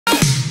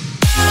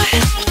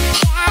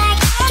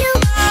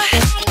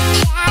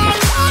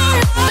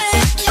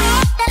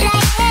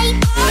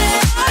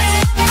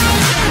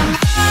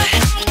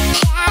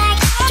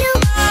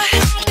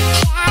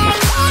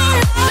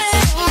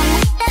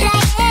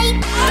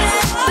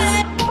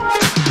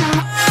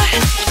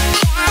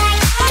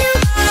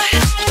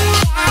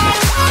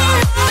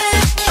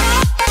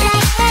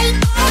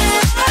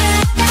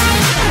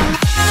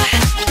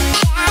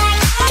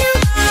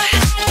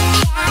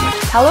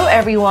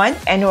everyone,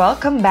 and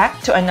welcome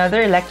back to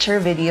another lecture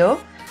video.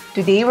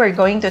 Today we're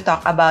going to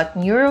talk about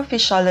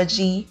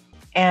neurophysiology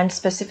and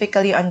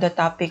specifically on the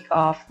topic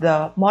of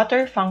the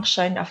motor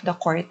function of the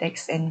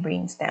cortex and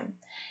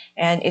brainstem.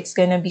 And it's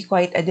going to be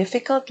quite a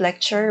difficult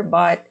lecture,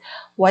 but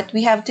what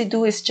we have to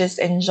do is just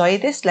enjoy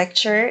this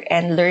lecture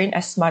and learn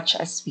as much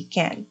as we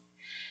can.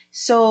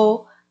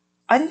 So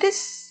on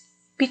this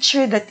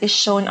picture that is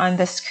shown on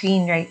the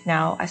screen right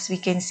now, as we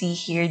can see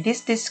here,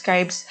 this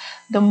describes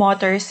the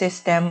motor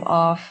system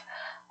of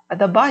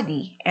the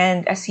body.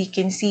 And as you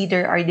can see,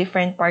 there are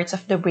different parts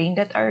of the brain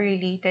that are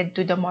related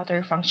to the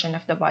motor function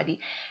of the body.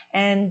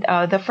 And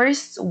the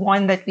first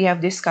one that we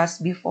have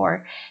discussed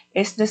before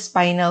is the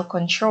spinal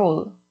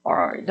control,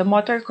 or the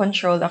motor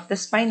control of the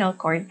spinal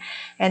cord.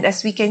 And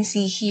as we can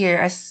see here,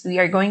 as we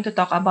are going to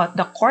talk about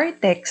the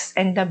cortex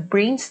and the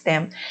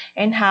brainstem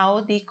and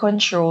how they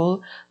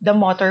control the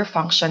motor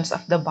functions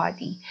of the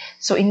body.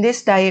 So in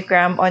this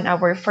diagram, on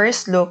our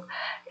first look,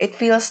 it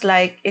feels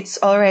like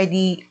it's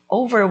already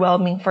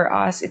overwhelming for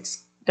us.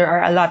 There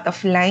are a lot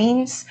of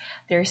lines.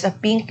 There's a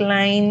pink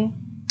line,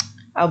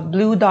 a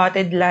blue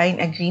dotted line,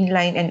 a green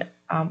line, and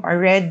a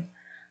red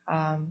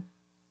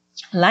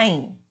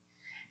line.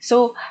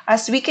 So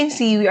as we can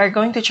see, we are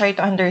going to try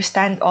to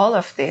understand all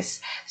of this.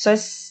 So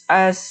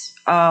as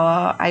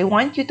I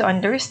want you to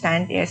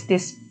understand is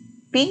this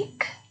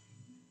pink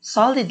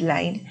solid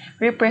line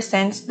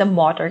represents the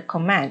motor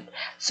command.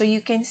 So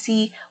you can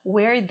see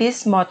where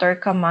this motor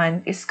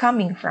command is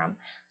coming from.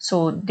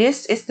 So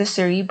this is the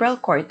cerebral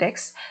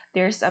cortex.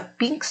 There's a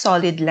pink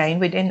solid line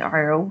with an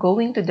arrow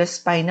going to the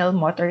spinal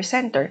motor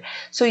center.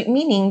 So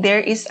meaning there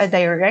is a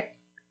direct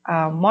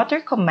motor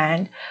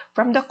command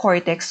from the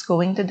cortex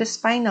going to the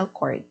spinal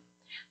cord.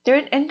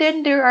 And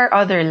then there are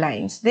other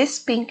lines. This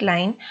pink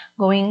line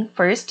going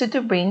first to the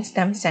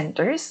brainstem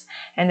centers,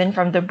 and then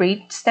from the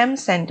brainstem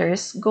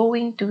centers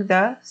going to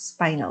the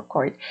spinal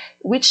cord,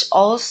 which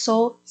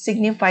also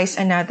signifies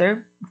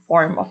another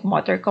form of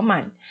motor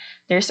command.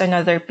 There's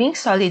another pink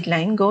solid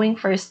line going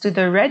first to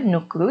the red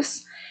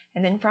nucleus,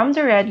 and then from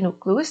the red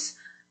nucleus,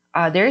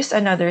 there's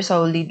another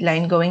solid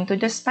line going to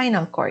the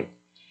spinal cord.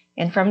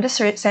 And from the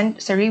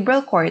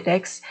cerebral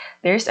cortex,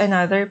 there's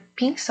another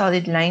pink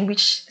solid line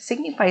which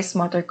signifies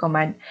motor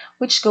command,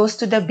 which goes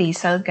to the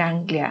basal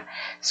ganglia.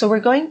 So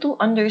we're going to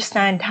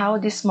understand how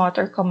this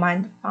motor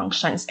command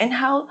functions and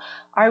how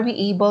are we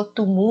able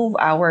to move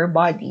our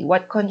body,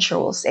 what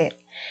controls it.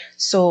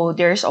 So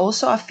there's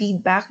also a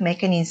feedback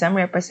mechanism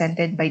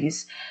represented by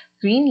these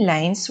green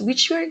lines,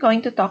 which we're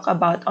going to talk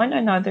about on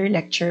another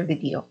lecture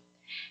video.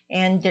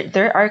 And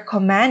there are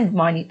command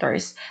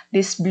monitors.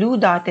 This blue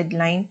dotted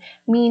line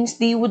means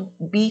they would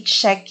be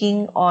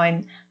checking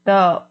on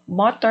the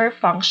motor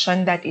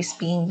function that is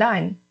being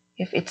done,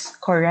 if it's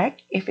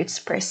correct, if it's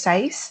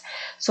precise.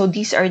 So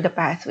these are the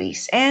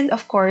pathways. And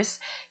of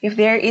course, if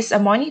there is a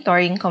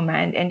monitoring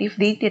command and if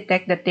they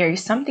detect that there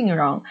is something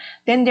wrong,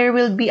 then there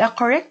will be a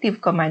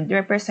corrective command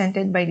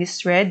represented by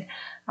this red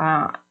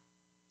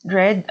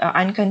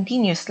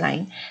uncontinuous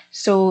line.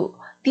 So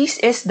this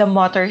is the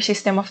motor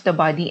system of the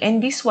body,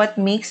 and this is what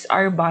makes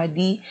our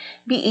body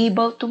be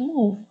able to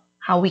move.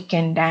 How we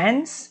can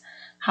dance,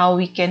 how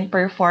we can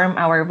perform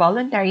our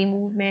voluntary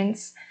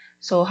movements,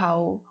 so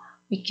how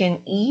we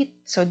can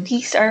eat. So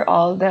these are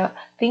all the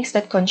things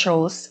that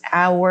controls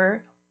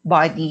our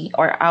body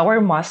or our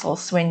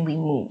muscles when we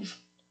move.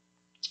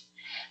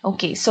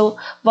 Okay, so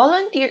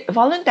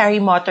voluntary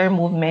motor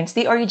movements,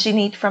 they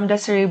originate from the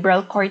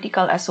cerebral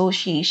cortical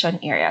association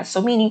area.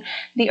 So meaning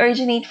they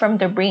originate from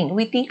the brain.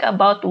 We think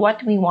about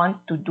what we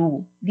want to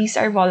do. These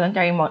are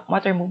voluntary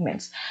motor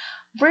movements.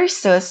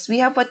 Versus, we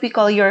have what we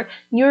call your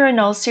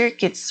neuronal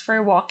circuits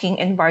for walking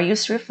and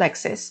various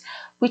reflexes,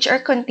 which are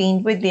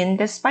contained within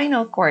the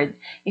spinal cord.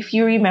 If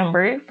you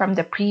remember from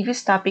the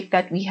previous topic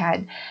that we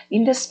had,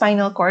 in the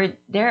spinal cord,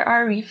 there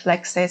are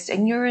reflexes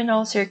and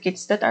neuronal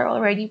circuits that are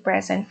already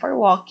present for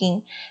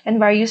walking and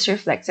various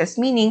reflexes,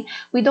 meaning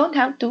we don't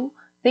have to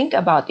think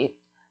about it.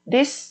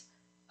 This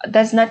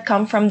does not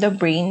come from the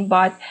brain,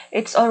 but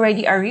it's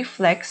already a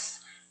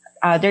reflex.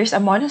 There's a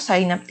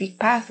monosynaptic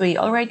pathway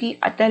already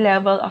at the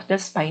level of the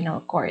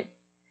spinal cord.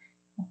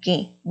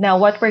 Okay, now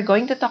what we're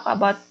going to talk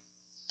about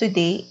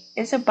today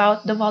is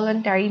about the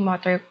voluntary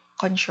motor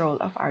control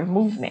of our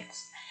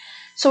movements.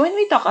 So when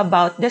we talk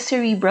about the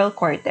cerebral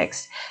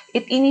cortex,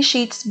 it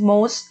initiates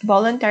most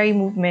voluntary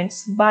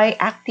movements by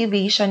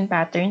activation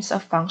patterns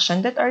of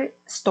function that are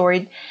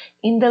stored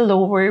in the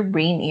lower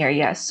brain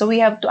areas. So we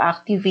have to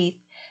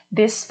activate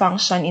this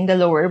function in the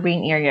lower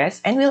brain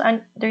areas, and we'll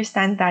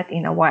understand that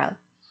in a while.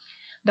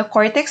 The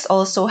cortex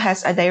also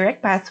has a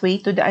direct pathway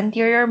to the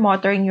anterior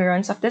motor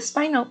neurons of the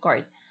spinal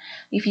cord.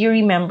 If you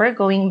remember,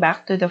 going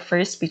back to the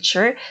first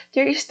picture,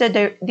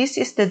 this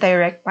is the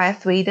direct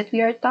pathway that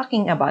we are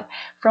talking about.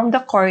 From the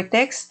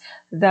cortex,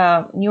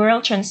 the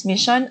neural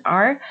transmission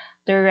are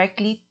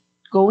directly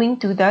going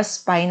to the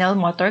spinal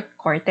motor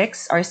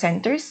cortex or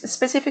centers,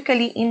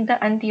 specifically in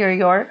the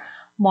anterior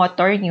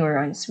motor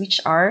neurons,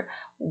 which are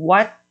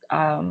what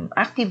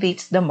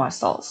activates the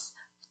muscles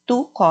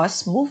to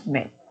cause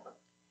movement.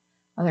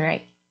 All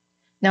right.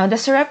 Now, the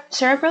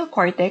cerebral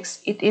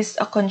cortex, it is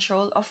a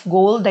control of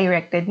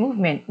goal-directed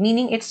movement,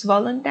 meaning it's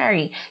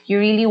voluntary. You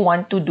really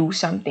want to do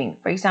something.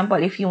 For example,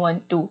 if you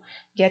want to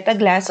get a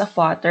glass of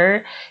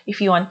water, if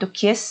you want to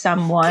kiss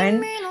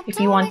someone, if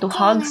you want to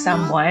hug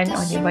someone,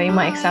 o diba yung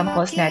mga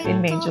examples natin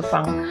medyo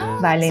pang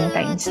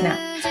Valentine's na.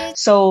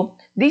 So,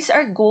 these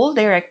are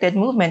goal-directed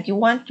movement. You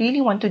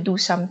really want to do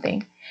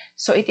something.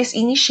 So it is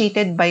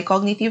initiated by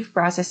cognitive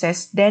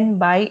processes, then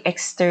by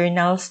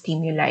external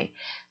stimuli.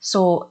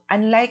 So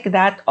unlike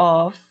that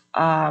of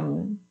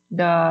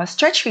the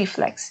stretch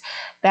reflex,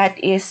 that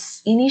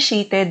is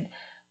initiated,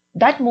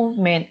 that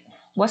movement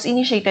was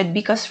initiated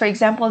because, for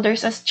example,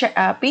 there's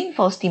a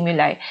painful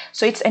stimuli.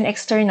 So it's an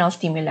external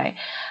stimuli.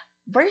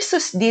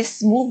 Versus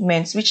these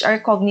movements which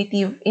are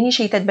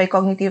initiated by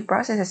cognitive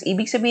processes,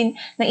 ibig sabihin,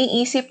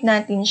 naiisip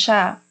natin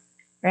siya,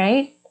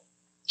 right?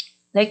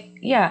 Like,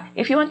 yeah,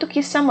 if you want to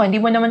kiss someone, di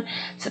mo naman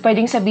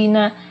pwedeng sabihin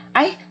na,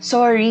 ay,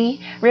 sorry,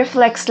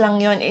 reflex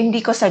lang yon,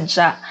 hindi ko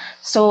sadya.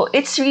 So,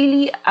 it's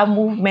really a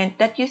movement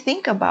that you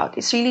think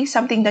about. It's really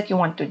something that you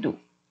want to do.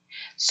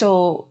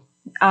 So,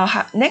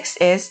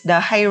 next is the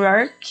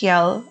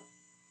hierarchical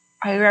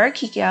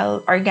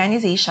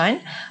organization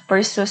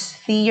versus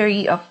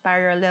theory of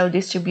parallel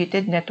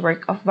distributed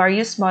network of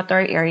various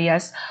motor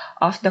areas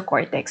of the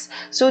cortex.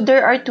 So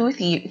there are two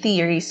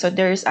theories. So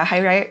there's a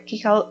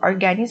hierarchical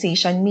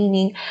organization,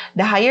 meaning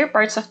the higher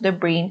parts of the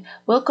brain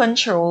will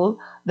control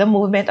the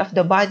movement of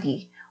the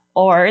body.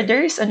 Or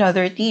there's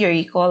another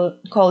theory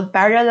called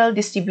parallel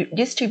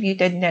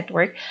distributed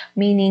network,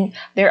 meaning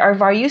there are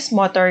various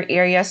motor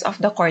areas of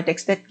the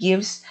cortex that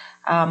gives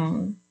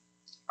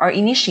or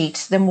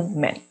initiates the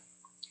movement.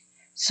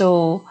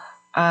 So,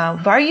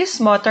 various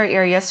motor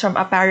areas from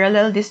a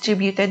parallel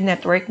distributed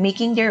network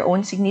making their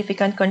own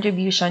significant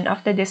contribution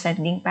of the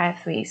descending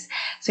pathways.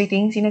 So, ito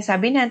yung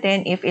sinasabi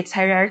natin, if it's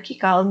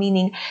hierarchical,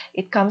 meaning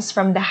it comes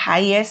from the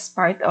highest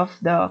part of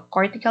the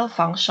cortical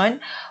function,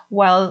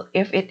 while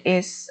if it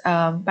is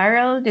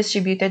parallel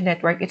distributed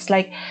network, it's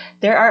like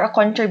there are a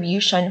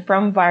contribution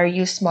from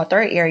various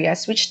motor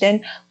areas which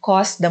then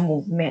cause the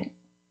movement.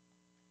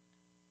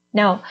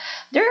 Now,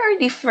 there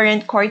are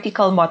different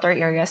cortical motor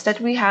areas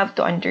that we have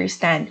to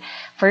understand.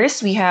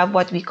 First, we have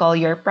what we call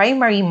your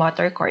primary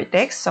motor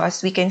cortex. So as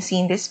we can see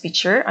in this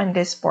picture on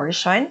this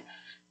portion,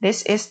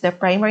 this is the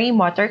primary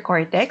motor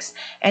cortex,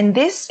 and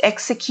this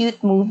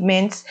execute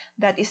movements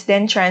that is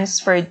then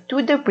transferred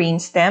to the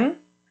brainstem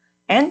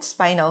and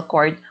spinal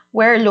cord,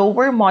 where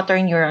lower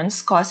motor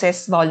neurons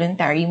causes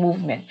voluntary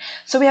movement.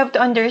 So we have to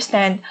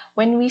understand,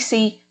 when we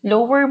say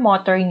lower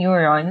motor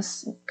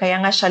neurons, kaya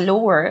nga siya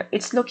lower,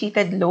 it's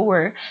located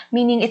lower,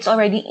 meaning it's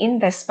already in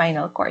the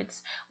spinal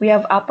cords. We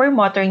have upper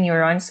motor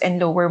neurons and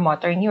lower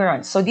motor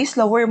neurons. So these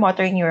lower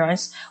motor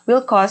neurons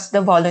will cause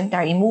the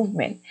voluntary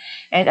movement.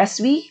 And as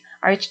we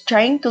are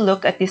trying to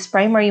look at this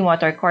primary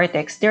motor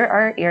cortex, there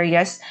are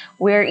areas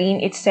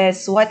wherein it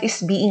says what is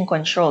being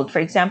controlled. For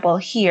example,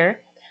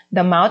 here,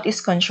 the mouth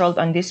is controlled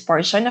on this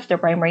portion of the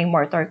primary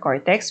motor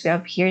cortex. We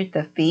have here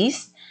the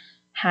face,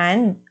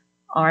 hand,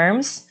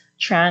 arms,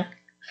 trunk,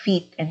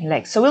 feet, and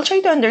legs. So we'll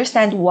try to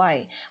understand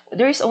why.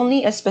 There is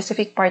only a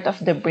specific part of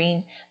the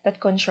brain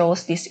that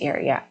controls this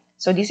area.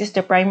 So this is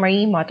the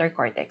primary motor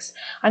cortex.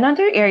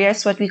 Another area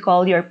is what we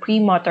call your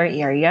premotor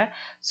area.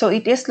 So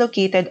it is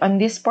located on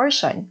this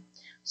portion.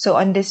 So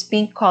on this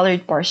pink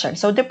colored portion.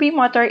 So the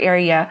premotor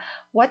area,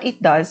 what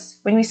it does,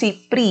 when we say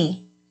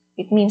pre,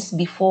 it means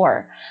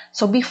before.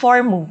 So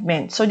before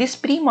movement. So this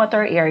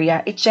premotor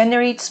area, it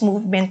generates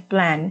movement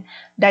plan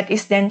that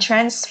is then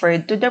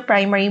transferred to the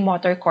primary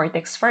motor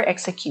cortex for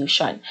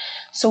execution.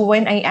 So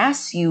when I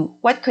ask you,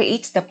 what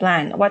creates the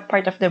plan? What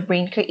part of the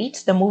brain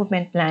creates the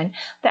movement plan?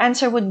 The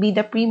answer would be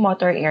the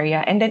premotor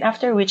area, and then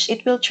after which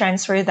it will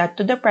transfer that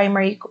to the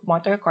primary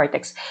motor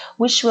cortex,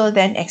 which will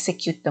then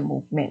execute the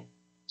movement.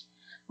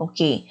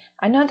 Okay,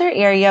 another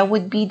area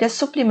would be the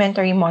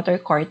supplementary motor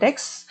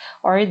cortex,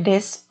 or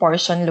this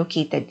portion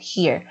located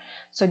here.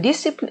 So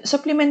this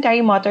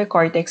supplementary motor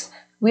cortex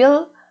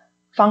will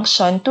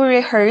function to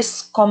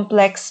rehearse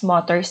complex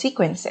motor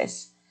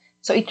sequences.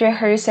 So it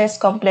rehearses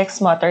complex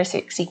motor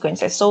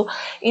sequences. So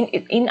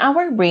in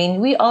our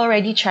brain, we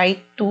already try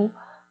to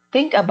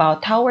think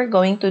about how we're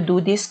going to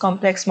do these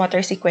complex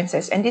motor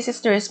sequences, and this is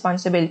the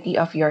responsibility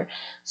of your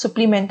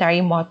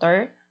supplementary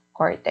motor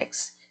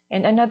cortex.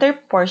 And another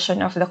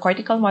portion of the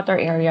cortical motor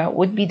area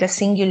would be the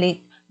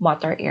cingulate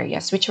motor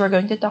areas, which we're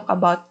going to talk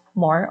about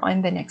more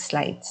on the next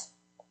slides.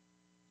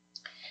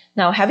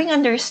 Now, having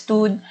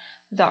understood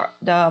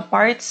the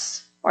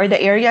parts or the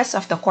areas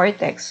of the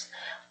cortex,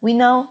 we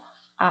now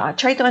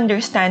try to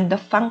understand the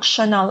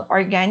functional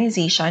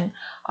organization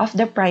of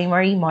the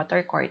primary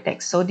motor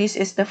cortex. So this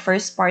is the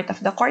first part of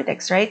the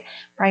cortex, right?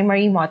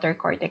 Primary motor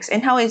cortex.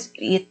 And how is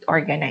it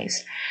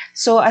organized?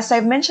 So as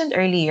I've mentioned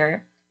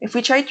earlier, if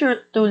we try to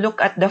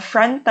look at the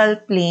frontal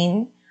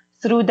plane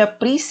through the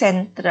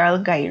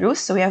precentral gyrus,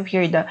 so we have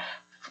here the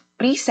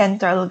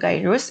precentral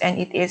gyrus, and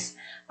it is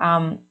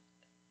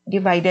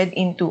divided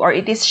into, or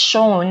it is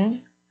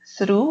shown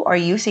through or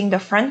using the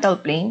frontal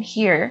plane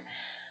here.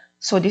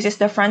 So this is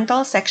the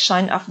frontal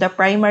section of the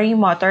primary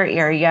motor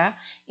area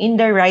in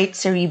the right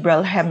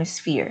cerebral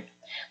hemisphere.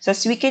 So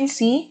as we can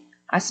see,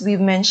 as we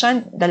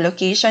mentioned, the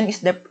location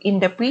is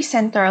in the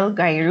precentral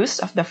gyrus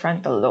of the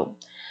frontal lobe.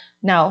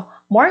 Now,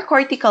 more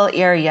cortical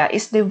area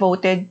is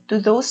devoted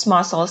to those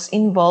muscles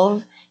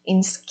involved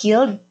in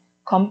skilled,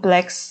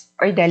 complex,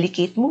 or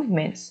delicate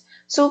movements.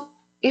 So,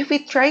 if we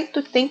try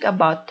to think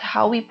about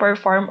how we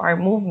perform our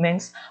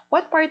movements,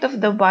 what part of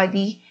the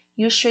body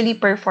usually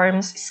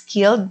performs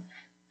skilled,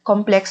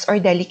 complex, or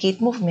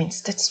delicate movements?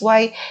 That's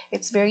why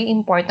it's very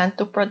important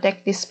to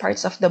protect these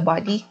parts of the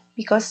body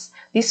because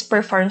this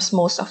performs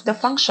most of the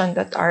function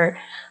that are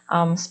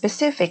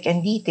specific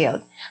and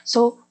detailed.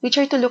 So, we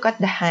try to look at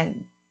the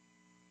hands,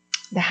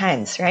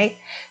 right?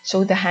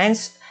 So the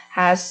hands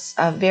has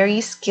a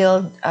very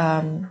skilled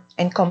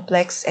and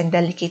complex and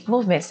delicate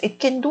movements. It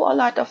can do a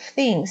lot of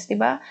things, di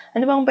ba?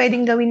 Ano bang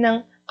pwedeng gawin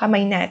ng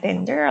kamay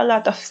natin? There are a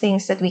lot of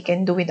things that we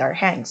can do with our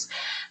hands.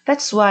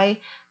 That's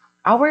why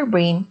our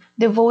brain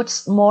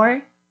devotes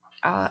more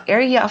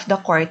area of the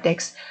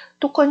cortex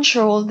to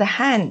control the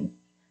hand.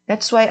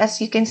 That's why,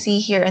 as you can see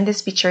here in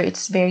this picture,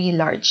 it's very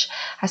large.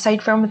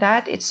 Aside from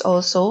that, it's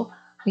also,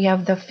 we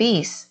have the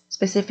face,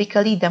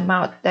 specifically the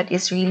mouth, that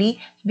is really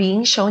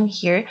being shown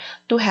here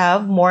to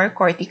have more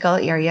cortical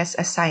areas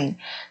assigned.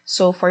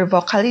 So for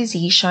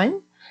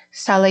vocalization,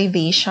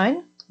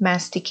 salivation,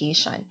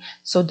 mastication.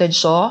 So the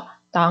jaw,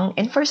 tongue,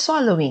 and for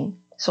swallowing.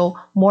 So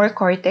more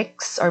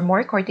cortex or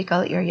more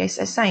cortical areas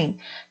assigned.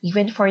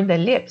 Even for the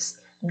lips.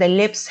 The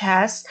lips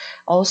has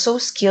also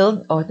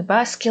skilled,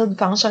 diba? Skilled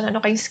function. Ano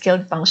kayong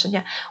skilled function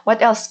niya?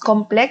 What else?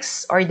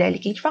 Complex or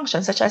delicate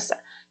function, such as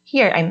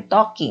here, I'm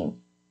talking.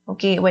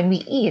 Okay, when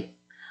we eat.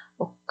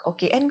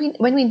 Okay, and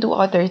when we do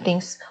other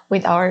things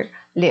with our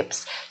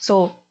lips.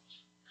 So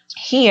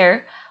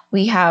here,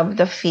 we have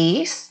the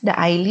face, the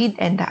eyelid,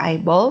 and the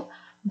eyeball,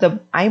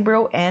 the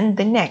eyebrow, and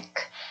the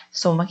neck.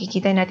 So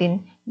makikita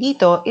natin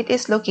dito, it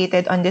is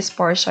located on this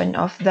portion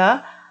of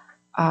the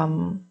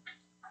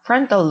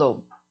frontal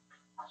lobe.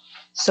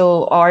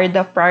 So, or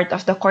the part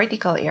of the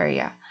cortical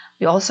area.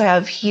 We also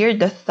have here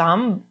the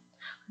thumb,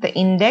 the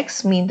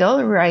index,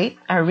 middle, right,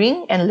 a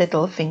ring, and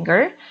little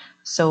finger.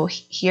 So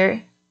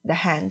here, the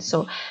hand.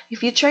 So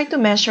if you try to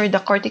measure the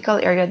cortical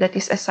area that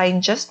is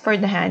assigned just for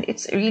the hand,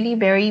 it's really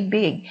very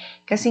big.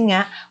 Kasi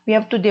nga, we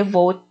have to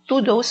devote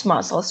to those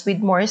muscles with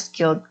more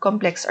skilled,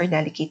 complex, or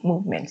delicate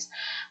movements.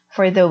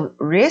 For the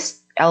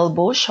wrist,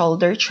 elbow,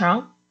 shoulder,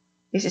 trunk,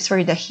 this is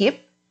for the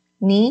hip,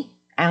 knee,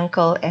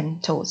 ankle,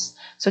 and toes.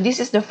 So this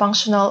is the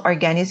functional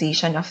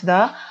organization of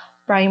the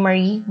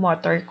primary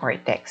motor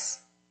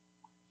cortex.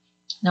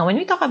 Now, when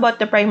we talk about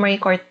the primary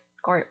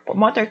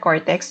motor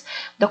cortex,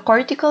 the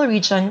cortical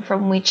region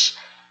from which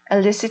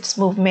elicits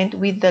movement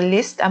with the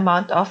least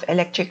amount of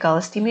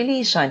electrical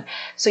stimulation.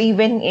 So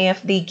even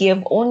if they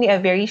give only a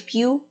very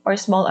few or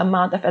small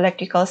amount of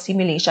electrical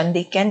stimulation,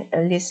 they can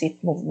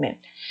elicit movement.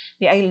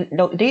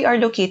 They are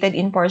located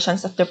in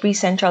portions of the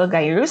precentral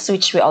gyrus,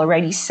 which we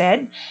already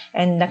said,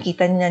 and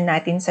nakita na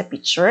natin sa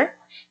picture.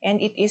 And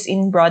it is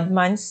in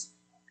Brodmann's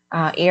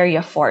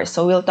area 4.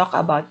 So we'll talk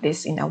about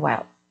this in a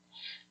while.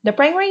 The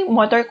primary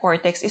motor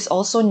cortex is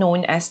also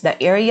known as the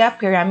area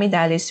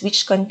pyramidalis,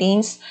 which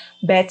contains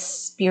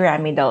Bett's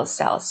pyramidal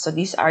cells. So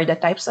these are the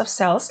types of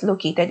cells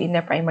located in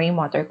the primary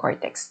motor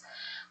cortex,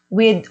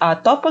 with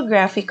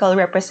topographical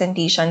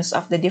representations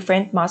of the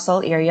different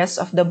muscle areas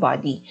of the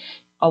body,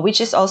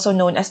 which is also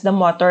known as the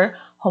motor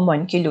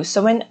homunculus.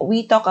 So when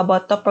we talk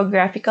about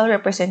topographical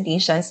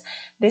representations,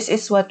 this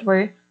is what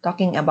we're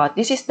talking about.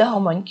 This is the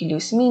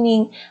homunculus,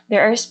 meaning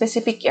there are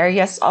specific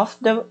areas of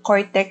the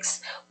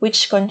cortex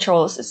which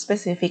controls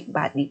specific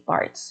body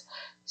parts.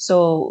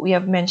 So we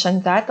have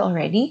mentioned that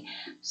already.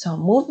 So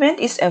movement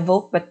is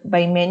evoked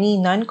by many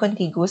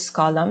non-contiguous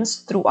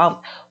columns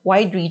throughout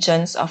wide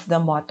regions of the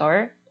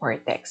motor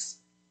cortex.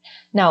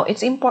 Now,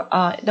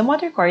 the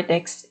motor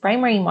cortex,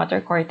 primary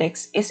motor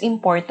cortex, is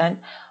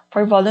important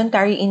for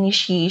voluntary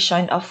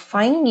initiation of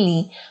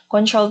finely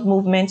controlled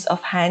movements of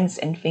hands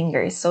and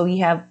fingers. So we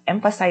have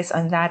emphasized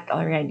on that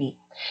already.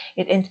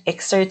 It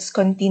exerts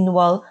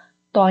continual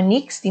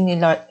tonic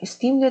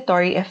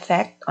stimulatory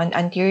effect on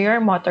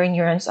anterior motor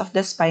neurons of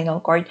the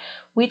spinal cord,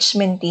 which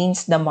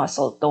maintains the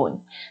muscle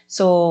tone.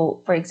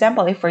 So, for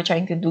example, if we're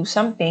trying to do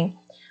something,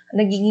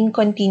 nagiging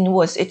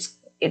continuous,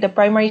 the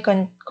primary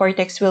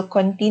cortex will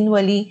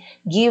continually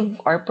give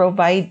or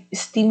provide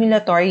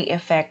stimulatory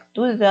effect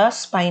to the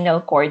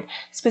spinal cord,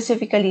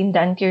 specifically in the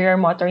anterior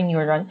motor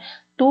neuron,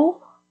 to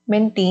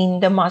maintain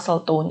the muscle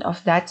tone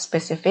of that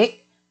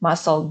specific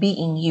muscle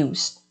being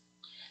used.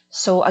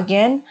 So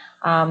again,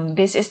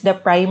 this is the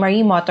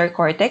primary motor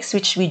cortex,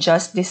 which we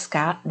just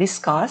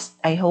discussed.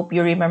 I hope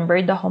you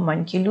remember the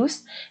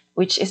homunculus,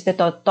 which is the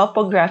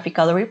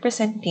topographical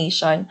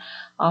representation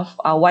of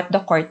what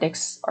the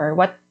cortex or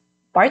what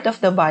part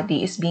of the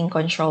body is being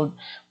controlled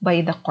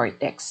by the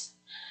cortex.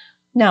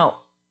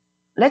 Now,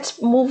 let's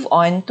move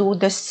on to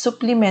the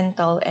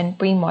supplemental and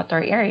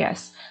premotor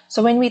areas.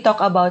 So when we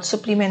talk about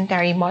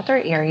supplementary motor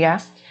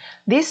area,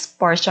 this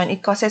portion,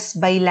 it causes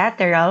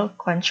bilateral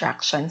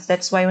contractions.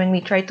 That's why when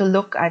we try to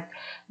look at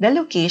the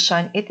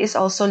location, it is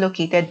also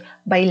located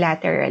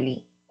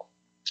bilaterally.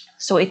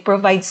 So it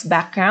provides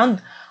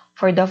background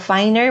for the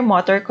finer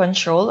motor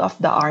control of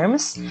the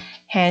arms,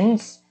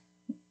 hands,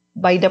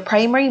 by the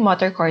primary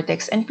motor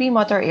cortex and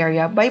premotor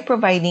area by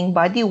providing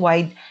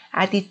body-wide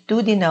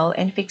attitudinal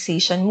and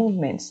fixation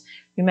movements.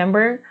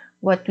 Remember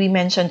what we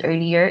mentioned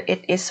earlier,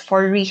 it is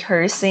for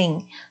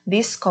rehearsing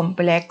this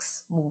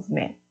complex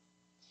movement.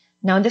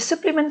 Now, the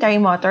supplementary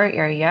motor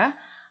area,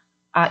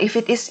 if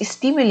it is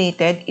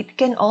stimulated, it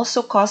can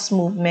also cause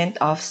movement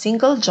of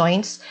single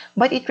joints,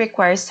 but it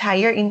requires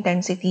higher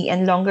intensity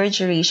and longer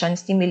duration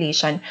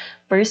stimulation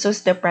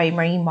versus the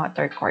primary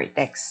motor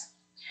cortex.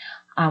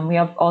 We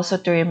have also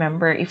to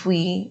remember if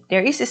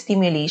there is a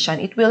stimulation,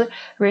 it will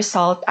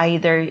result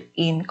either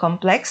in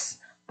complex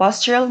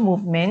postural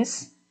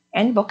movements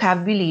and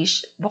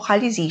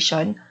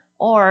vocalization,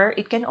 or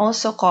it can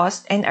also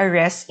cause an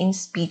arrest in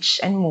speech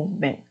and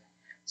movement.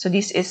 So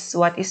this is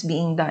what is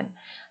being done.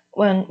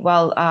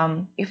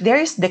 If there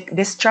is the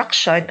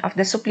destruction of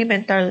the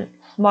supplemental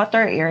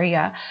motor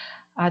area,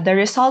 the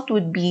result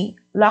would be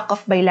lack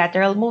of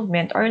bilateral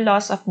movement or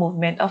loss of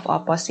movement of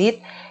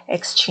opposite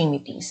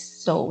extremities.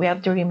 So we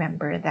have to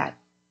remember that.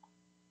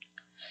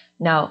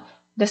 Now,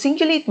 the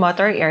cingulate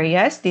motor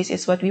areas, this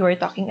is what we were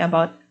talking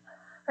about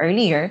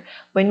earlier.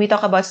 When we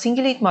talk about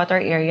cingulate motor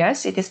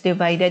areas, it is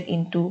divided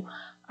into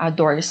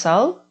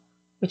dorsal,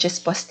 which is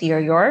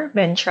posterior,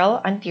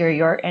 ventral,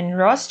 anterior, and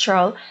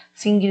rostral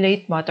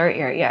cingulate motor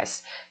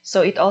areas.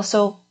 So it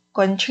also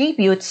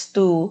contributes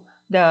to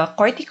the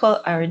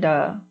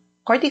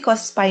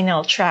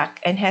corticospinal tract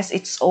and has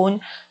its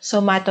own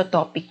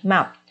somatotopic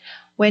map.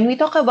 When we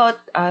talk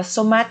about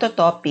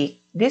somatotopic,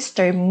 this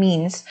term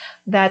means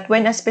that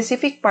when a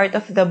specific part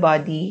of the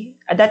body,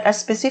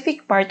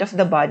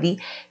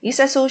 is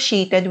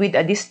associated with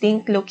a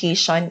distinct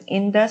location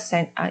in the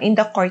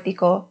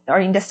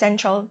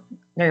central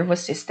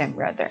nervous system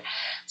rather.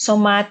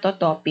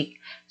 Somatotopic.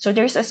 So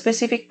there's a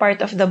specific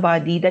part of the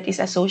body that is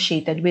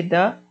associated with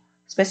the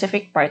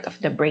specific part of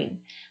the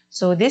brain.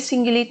 So these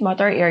cingulate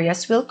motor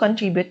areas will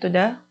contribute to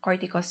the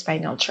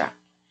corticospinal tract.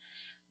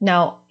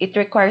 Now, it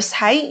requires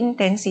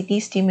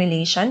high-intensity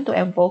stimulation to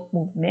evoke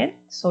movement,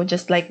 so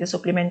just like the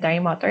supplementary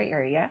motor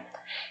area,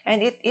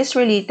 and it is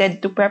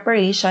related to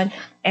preparation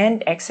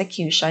and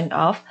execution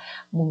of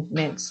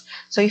movements.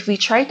 So if we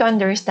try to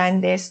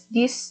understand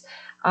this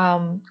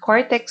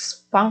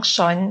cortex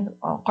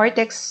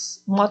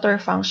motor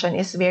function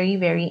is very,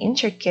 very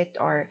intricate,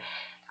 or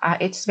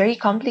it's very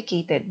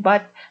complicated,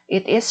 but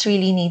it is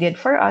really needed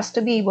for us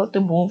to be able to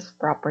move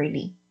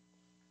properly.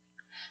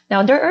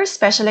 Now, there are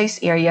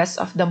specialized areas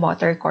of the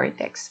motor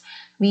cortex.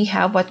 We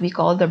have what we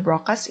call the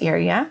Broca's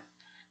area.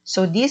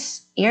 So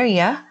this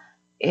area,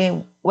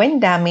 when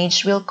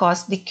damaged, will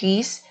cause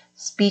decreased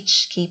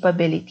speech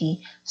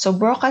capability. So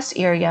Broca's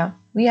area,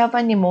 we have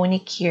a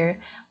mnemonic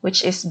here,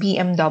 which is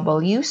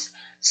BMWs.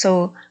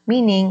 So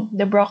meaning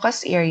the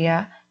Broca's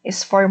area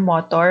is for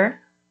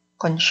motor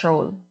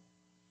control.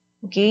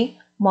 Okay,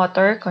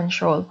 motor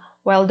control.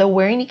 While the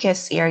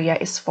Wernicke's area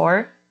is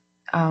for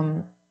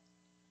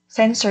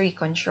sensory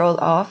control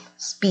of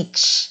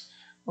speech.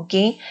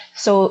 Okay,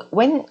 so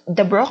when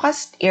the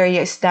Broca's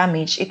area is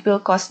damaged, it will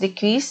cause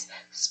decreased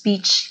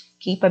speech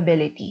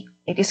capability.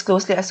 It is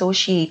closely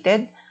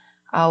associated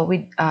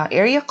with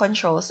area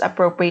controls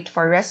appropriate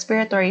for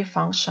respiratory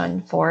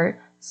function for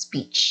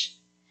speech.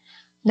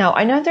 Now,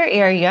 another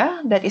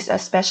area that is a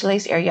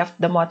specialized area of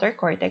the motor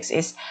cortex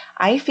is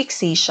eye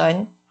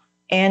fixation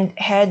and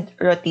head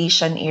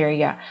rotation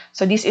area.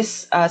 So this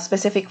is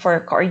specific for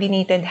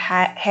coordinated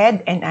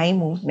head and eye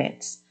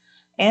movements.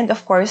 And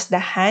of course, the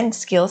hand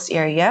skills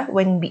area,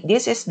 when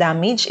this is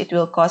damaged, it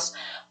will cause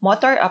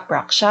motor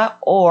apraxia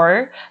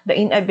or the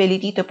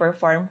inability to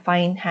perform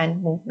fine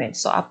hand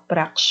movements. So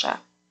apraxia,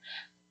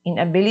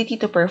 inability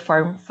to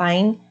perform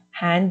fine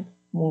hand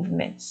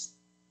movements.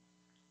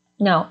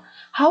 Now,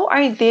 how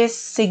are these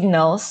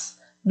signals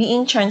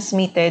being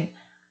transmitted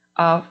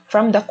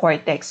from the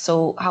cortex?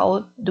 So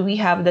how do we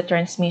have the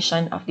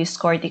transmission of these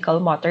cortical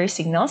motor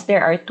signals?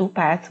 There are two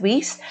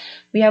pathways.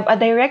 We have a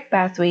direct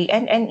pathway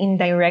and an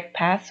indirect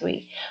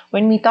pathway.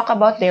 When we talk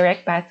about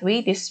direct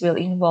pathway, this will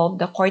involve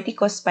the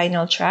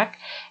corticospinal tract,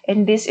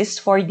 and this is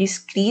for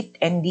discrete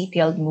and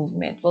detailed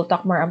movement. We'll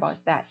talk more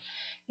about that.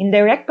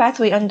 Indirect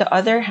pathway, on the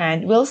other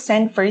hand, will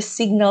send first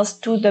signals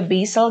to the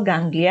basal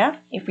ganglia.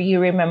 If you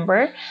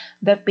remember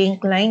the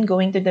pink line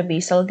going to the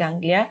basal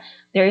ganglia,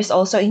 there is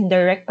also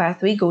indirect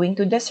pathway going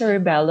to the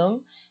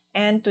cerebellum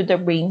and to the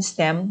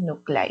brainstem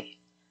nuclei.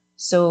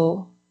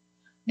 So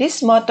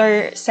these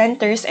motor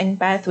centers and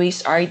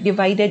pathways are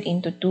divided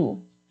into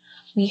two.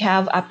 We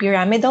have a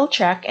pyramidal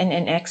tract and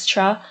an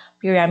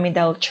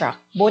extrapyramidal tract.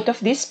 Both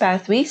of these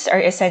pathways are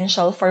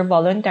essential for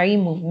voluntary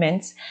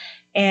movements,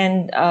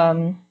 and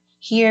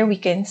here we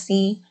can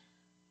see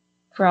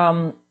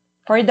for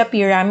the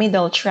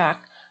pyramidal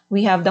tract,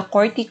 we have the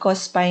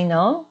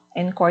corticospinal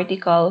and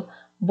cortical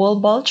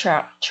bulbal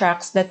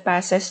tracts that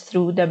passes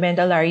through the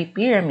medullary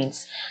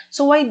pyramids.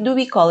 So why do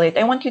we call it?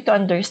 I want you to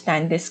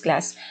understand this,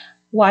 class.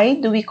 Why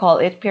do we call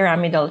it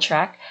pyramidal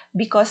tract?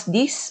 Because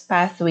these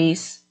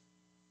pathways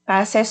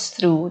passes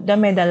through the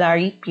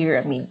medullary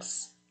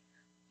pyramids.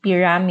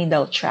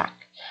 Pyramidal tract.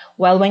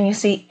 While when you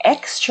say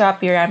extra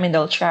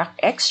pyramidal tract,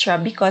 extra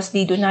because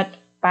they do not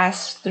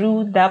pass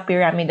through the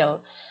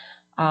pyramidal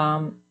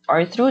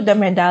or through the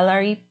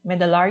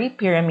medullary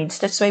pyramids.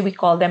 That's why we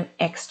call them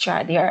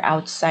extra. They are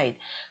outside.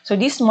 So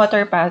these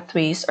motor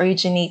pathways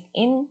originate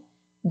in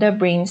the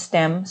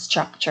brainstem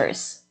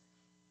structures.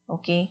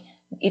 Okay?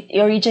 It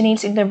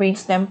originates in the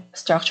brainstem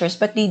structures,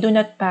 but they do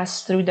not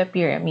pass through the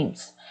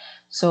pyramids.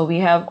 So we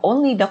have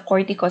only the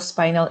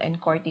corticospinal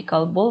and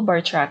cortical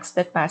bulbar tracts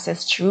that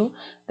passes through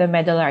the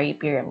medullary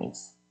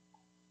pyramids.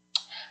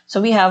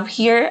 So we have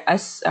here,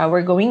 as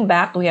we're going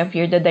back, we have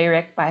here the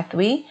direct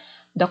pathway,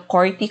 the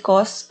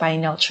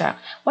corticospinal tract.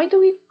 Why do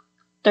we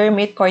term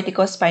it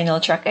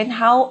corticospinal tract, and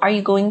how are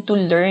you going to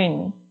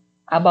learn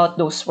about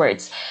those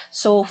words?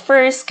 So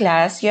first,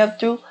 class, you have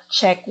to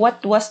check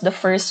what was the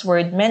first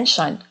word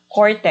mentioned.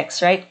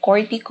 Cortex, right?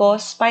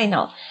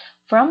 Corticospinal.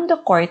 From the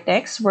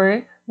cortex,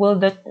 where will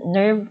the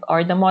nerve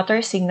or the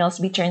motor signals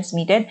be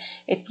transmitted?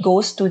 It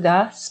goes to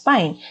the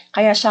spine.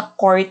 Kaya siya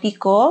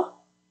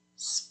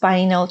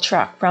corticospinal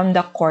tract. From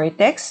the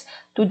cortex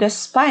to the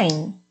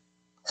spine.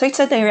 So it's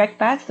a direct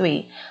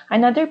pathway.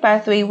 Another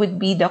pathway would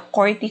be the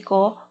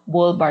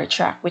corticobulbar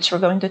tract, which we're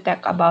going to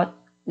talk about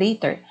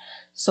later.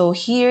 So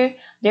here,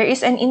 there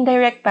is an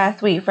indirect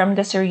pathway from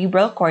the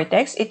cerebral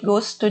cortex. It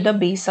goes to the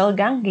basal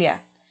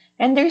ganglia.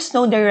 And there's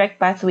no direct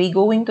pathway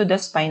going to the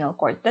spinal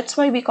cord. That's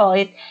why we call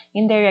it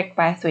indirect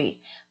pathway.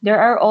 There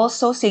are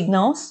also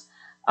signals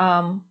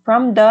from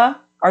the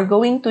or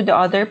going to the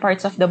other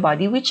parts of the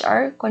body which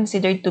are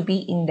considered to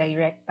be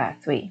indirect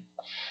pathway.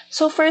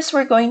 So first,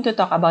 we're going to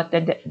talk about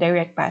the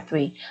direct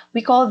pathway.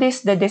 We call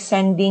this the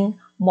descending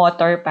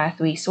motor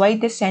pathways. Why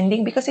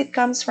descending? Because it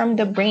comes from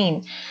the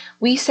brain.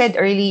 We said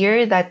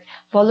earlier that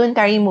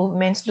voluntary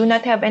movements do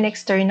not have an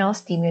external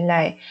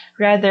stimuli.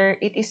 Rather,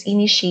 it is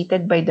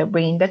initiated by the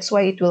brain. That's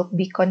why it will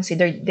be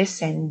considered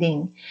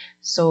descending.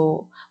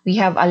 So we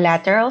have a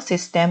lateral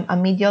system, a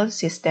medial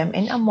system,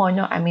 and a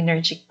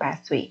monoaminergic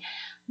pathway.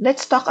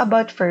 Let's talk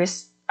about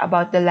first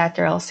about the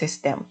lateral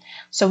system.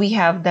 So we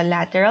have the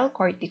lateral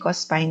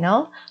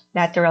corticospinal,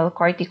 lateral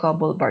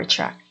corticobulbar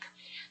tract.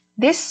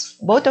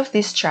 Both of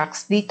these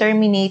tracts, they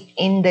terminate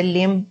in the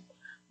limb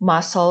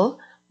muscle,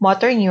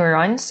 motor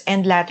neurons,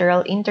 and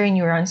lateral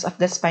interneurons of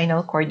the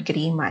spinal cord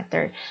gray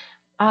matter.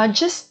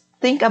 Just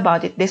think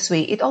about it this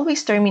way. It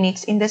always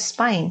terminates in the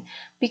spine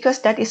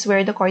because that is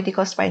where the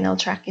corticospinal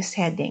tract is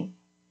heading.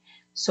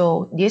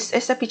 So this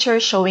is a picture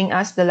showing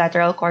us the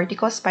lateral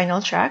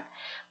corticospinal tract.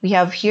 We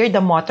have here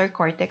the motor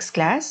cortex,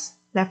 class,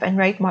 left and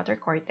right motor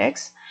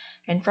cortex.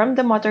 And from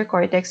the motor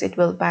cortex, it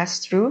will pass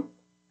through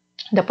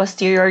the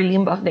posterior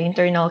limb of the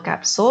internal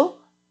capsule.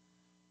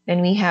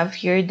 Then we have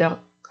here the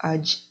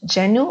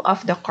genu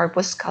of the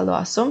corpus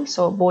callosum,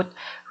 so both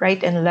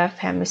right and left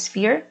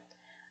hemisphere.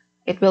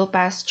 It will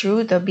pass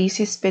through the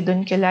basis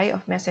pedunculi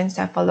of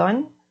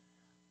mesencephalon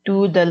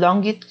to the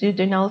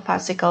longitudinal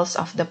fascicles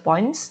of the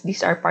pons.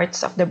 These are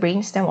parts of the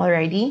brainstem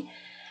already.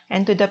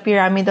 And to the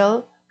pyramid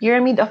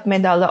of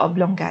medulla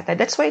oblongata.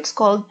 That's why it's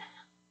called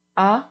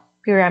a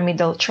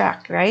pyramidal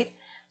tract, right?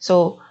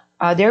 So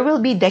there will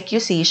be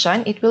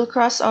decussation. It will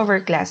cross over,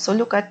 class. So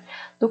look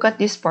at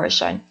this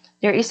portion.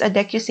 There is a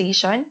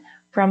decussation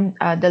from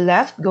the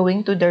left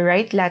going to the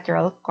right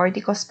lateral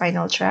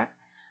corticospinal tract,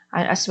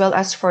 and as well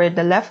as for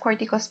the left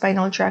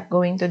corticospinal tract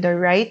going to the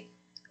right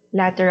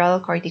lateral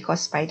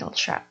corticospinal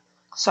tract.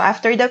 So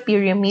after the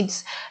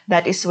pyramids,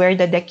 that is where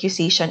the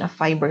decussation of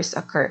fibers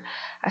occur.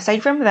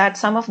 Aside from that,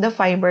 some of the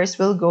fibers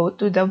will go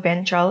to the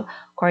ventral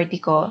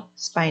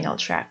corticospinal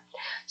tract.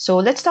 So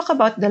let's talk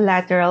about the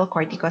lateral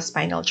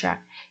corticospinal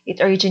tract.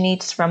 It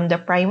originates from the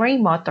primary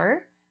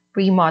motor,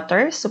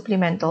 premotor,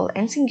 supplemental,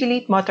 and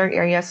cingulate motor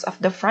areas of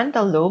the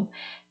frontal lobe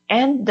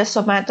and the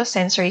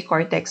somatosensory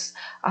cortex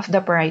of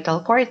the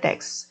parietal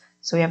cortex.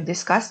 So we have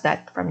discussed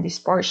that from this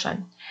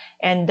portion.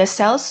 And the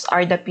cells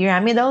are the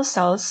pyramidal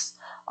cells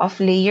of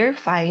layer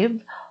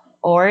 5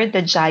 or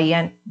the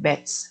giant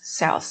Betz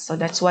cells. So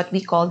that's what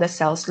we call the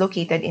cells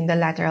located in the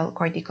lateral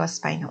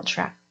corticospinal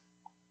tract.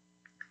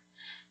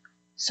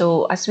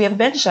 So as we have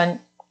mentioned,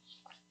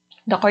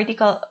 the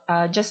cortical,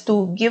 just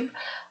to give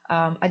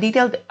a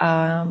detailed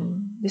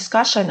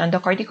discussion on the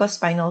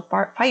corticospinal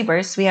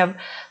fibers, we have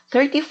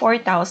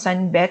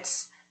 34,000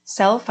 Betz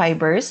cell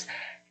fibers.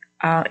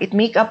 It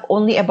make up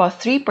only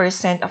about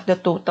 3% of the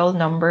total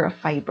number of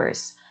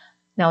fibers.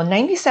 Now,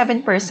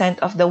 97%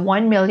 of the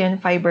 1 million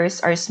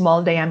fibers are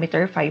small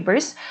diameter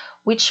fibers,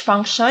 which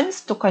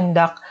functions to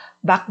conduct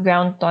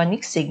background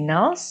tonic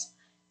signals.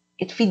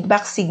 It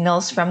feedback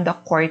signals from the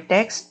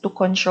cortex to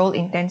control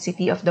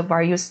intensity of the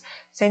various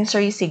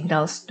sensory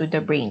signals to the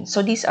brain.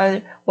 So these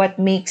are what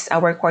makes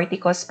our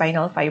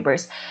corticospinal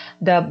fibers.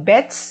 The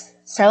Betz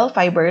cell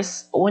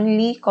fibers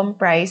only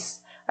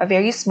comprise a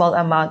very small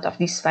amount of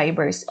these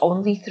fibers,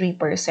 only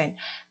 3%.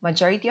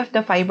 Majority of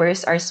the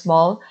fibers are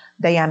small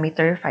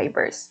diameter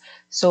fibers.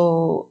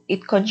 So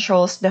it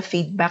controls the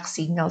feedback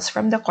signals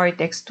from the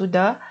cortex to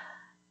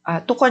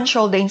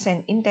control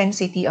the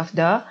intensity of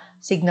the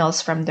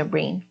signals from the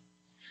brain.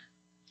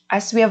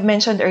 As we have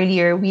mentioned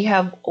earlier, we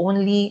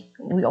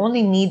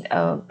only need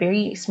a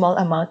very small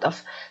amount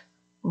of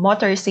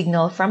motor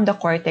signal from the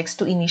cortex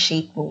to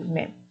initiate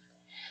movement.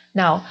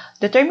 Now,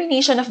 the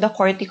termination of the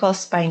cortical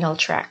spinal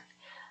tract,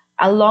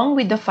 along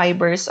with the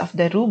fibers of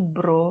the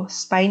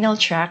rubrospinal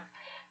tract,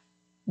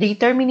 they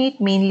terminate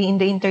mainly in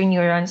the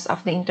interneurons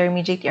of the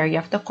intermediate area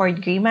of the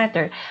cord gray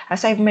matter.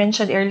 As I've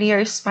mentioned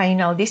earlier,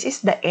 spinal, this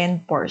is the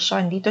end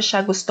portion. Dito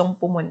siya gustong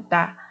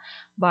pumunta.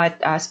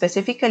 But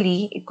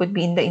specifically, it could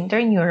be in the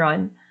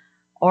interneuron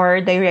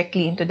or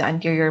directly into the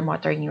anterior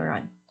motor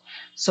neuron.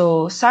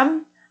 So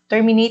some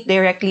terminate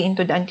directly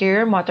into the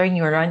anterior motor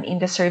neuron in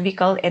the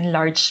cervical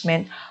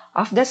enlargement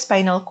of the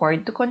spinal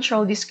cord to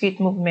control discrete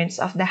movements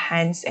of the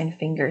hands and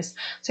fingers.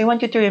 So I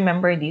want you to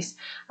remember this.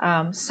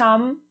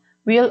 Some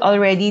will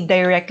already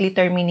directly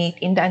terminate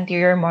in the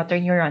anterior motor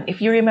neuron.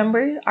 If you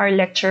remember our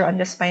lecture on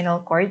the spinal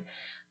cord,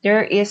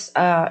 there is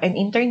an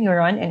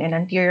interneuron and an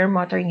anterior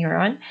motor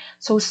neuron.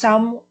 So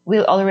some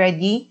will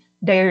already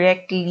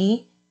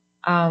directly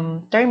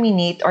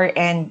terminate or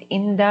end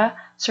in the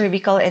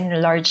cervical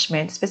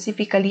enlargement,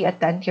 specifically at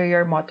the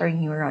anterior motor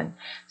neuron.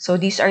 So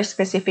these are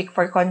specific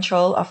for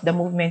control of the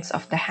movements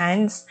of the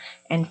hands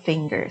and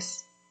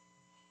fingers.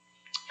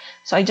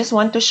 So I just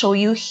want to show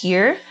you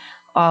here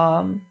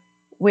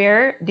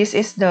where this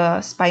is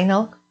the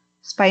spinal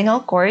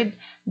cord.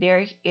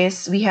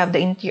 We have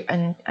the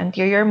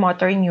anterior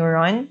motor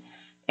neuron,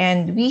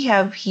 and we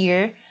have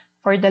here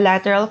for the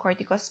lateral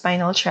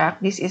corticospinal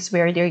tract, this is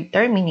where they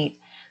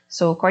terminate.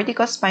 So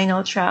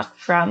corticospinal tract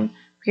from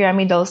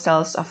pyramidal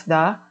cells of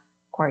the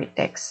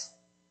cortex.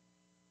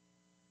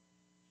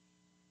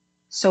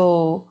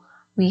 So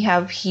we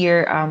have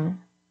here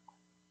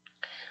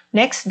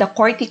next the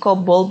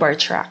corticobulbar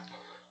tract.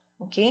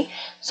 Okay,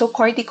 so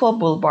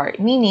corticobulbar,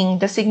 meaning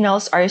the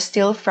signals are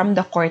still from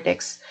the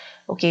cortex.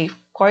 Okay,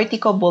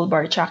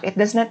 corticobulbar tract, it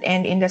does not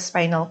end in the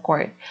spinal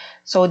cord.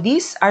 So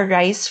these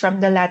arise from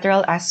the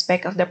lateral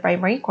aspect of the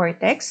primary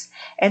cortex,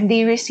 and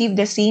they receive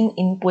the same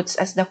inputs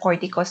as the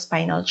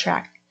corticospinal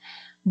tract.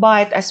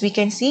 But as we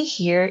can see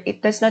here,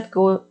 it does not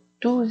go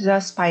to the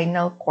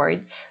spinal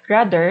cord.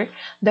 Rather,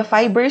 the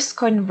fibers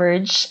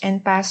converge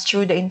and pass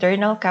through the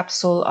internal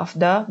capsule of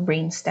the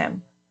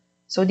brainstem.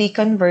 So they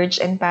converge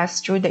and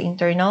pass through the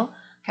internal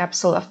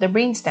capsule of the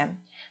brainstem.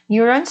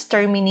 Neurons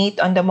terminate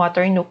on the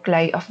motor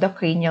nuclei of the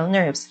cranial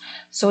nerves.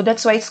 So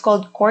that's why it's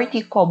called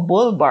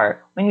corticobulbar.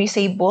 When we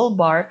say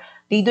bulbar,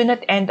 they do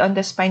not end on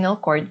the spinal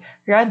cord.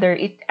 Rather,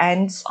 it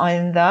ends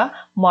on the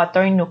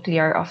motor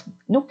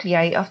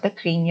nuclei of the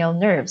cranial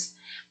nerves.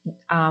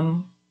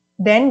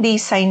 Then they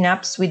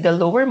synapse with the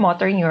lower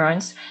motor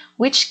neurons,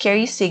 which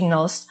carry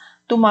signals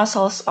to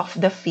muscles of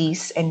the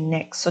face and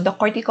neck. So the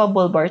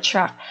corticobulbar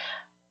tract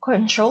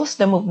controls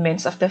the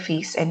movements of the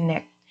face and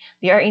neck.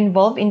 They are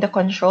involved in the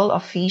control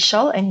of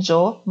facial and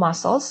jaw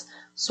muscles,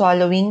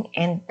 swallowing,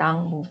 and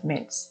tongue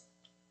movements.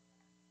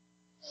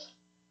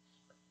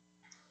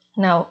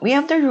 Now, we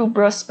have the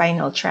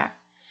rubrospinal tract.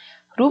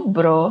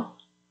 Rubro,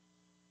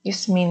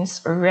 this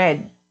means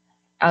red,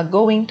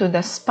 going to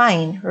the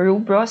spine,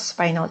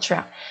 rubrospinal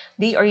tract.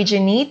 They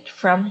originate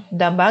from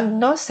the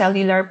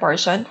magnocellular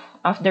portion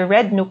of the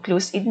red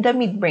nucleus in the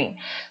midbrain.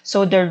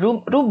 So the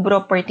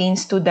rubro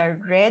pertains to the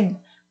red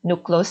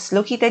nucleus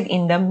located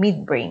in the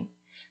midbrain.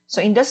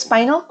 So in the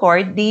spinal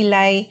cord, they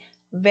lie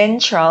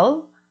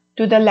ventral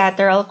to the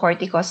lateral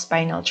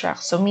corticospinal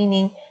tract. So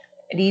meaning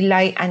they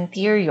lie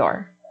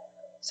anterior.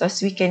 So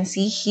as we can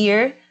see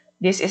here,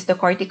 this is the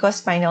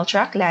corticospinal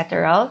tract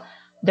lateral.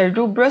 The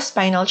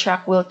rubrospinal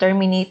tract will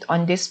terminate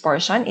on this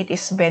portion. It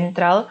is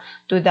ventral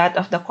to that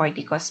of the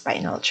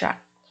corticospinal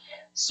tract.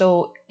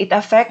 So it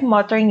affects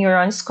motor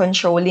neurons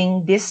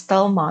controlling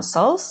distal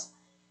muscles,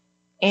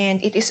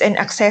 and it is an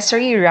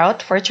accessory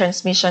route for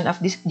transmission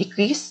of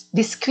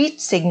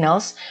discrete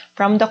signals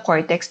from the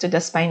cortex to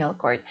the spinal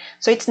cord.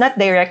 So it's not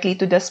directly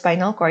to the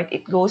spinal cord.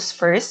 It goes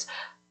first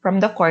from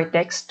the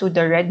cortex to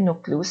the red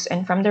nucleus,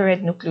 and from the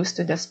red nucleus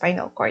to the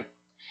spinal cord.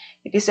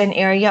 It is an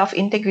area of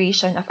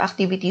integration of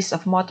activities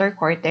of motor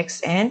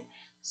cortex and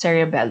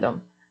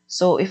cerebellum.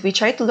 So if we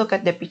try to look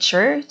at the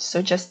picture,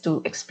 so just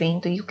to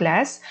explain to you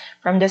class,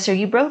 from the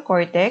cerebral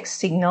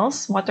cortex,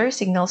 motor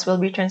signals will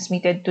be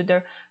transmitted to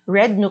the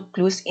red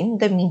nucleus in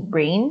the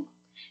midbrain.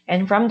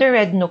 And from the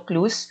red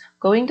nucleus,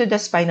 going to the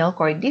spinal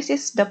cord, this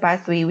is the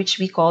pathway which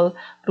we call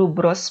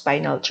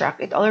rubrospinal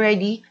tract. It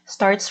already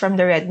starts from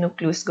the red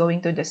nucleus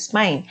going to the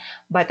spine.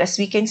 But as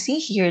we can see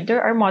here,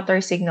 there are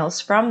motor signals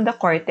from the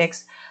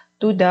cortex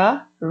to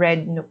the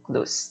red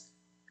nucleus.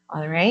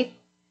 Alright?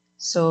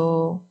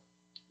 So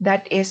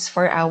that is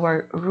for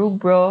our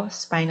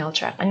rubrospinal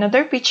tract.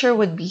 Another picture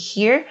would be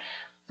here.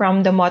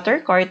 From the motor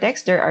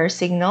cortex, there are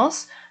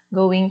signals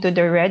going to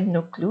the red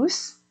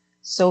nucleus.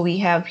 So we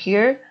have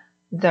here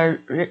the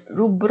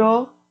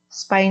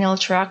spinal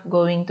tract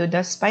going to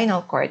the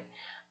spinal cord.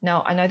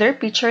 Now, another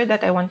picture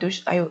that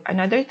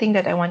another thing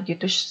that I want you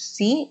to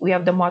see, we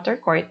have the motor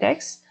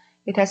cortex.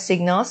 It has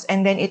signals,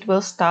 and then it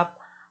will stop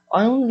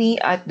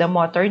only at the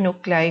motor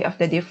nuclei of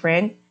the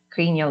different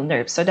cranial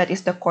nerves. So that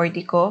is the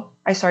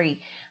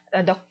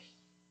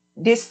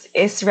this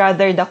is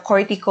rather the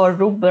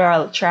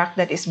cortico-rubral tract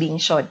that is being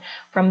shown.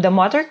 From the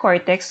motor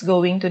cortex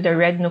going to the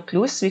red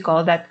nucleus, we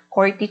call that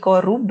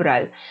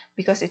cortico-rubral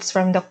because it's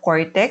from the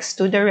cortex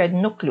to the red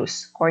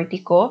nucleus,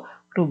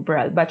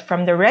 cortico-rubral. But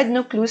from the red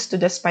nucleus to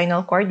the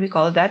spinal cord, we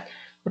call that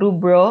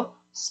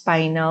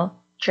rubrospinal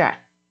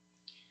tract.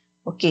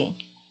 Okay,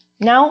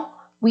 now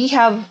we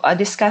have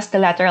discussed the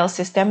lateral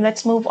system.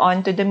 Let's move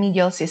on to the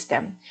medial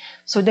system.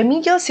 So the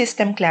medial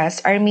system class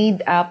are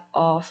made up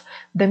of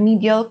the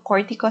medial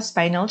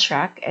corticospinal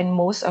tract and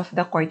most of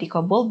the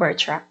corticobulbar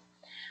tract.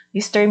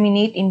 These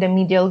terminate in the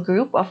medial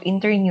group of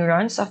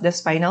interneurons of the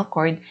spinal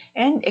cord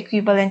and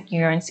equivalent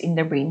neurons in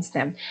the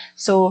brainstem.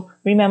 So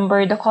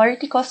remember, the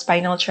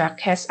corticospinal tract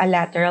has a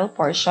lateral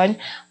portion,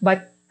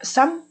 but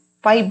some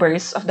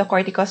fibers of the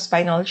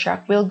corticospinal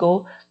tract will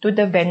go to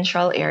the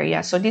ventral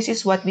area. So this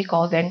is what we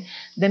call then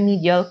the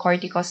medial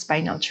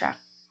corticospinal tract.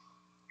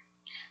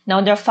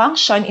 Now the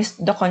function is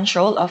the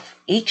control of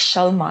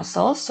axial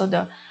muscles, so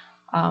that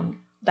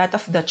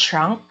of the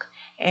trunk,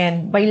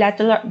 and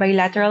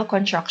bilateral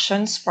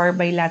contractions for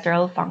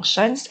bilateral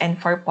functions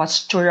and for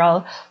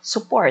postural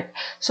support.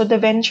 So the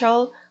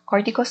ventral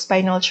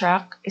corticospinal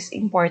tract is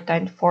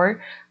important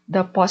for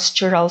the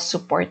postural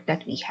support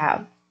that we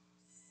have.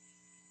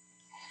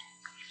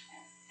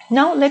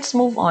 Now, let's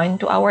move on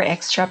to our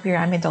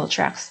extrapyramidal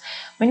tracts.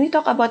 When we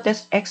talk about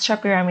this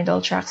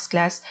extrapyramidal tracts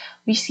class,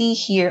 we see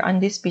here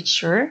on this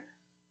picture,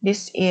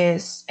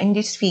 in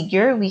this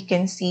figure, we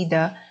can see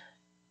the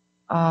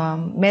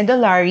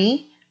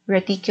medullary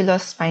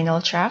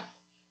reticulospinal tract.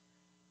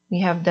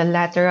 We have the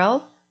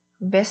lateral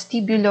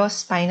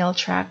vestibulospinal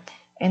tract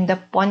and the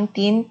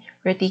pontine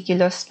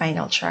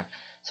reticulospinal tract.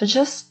 So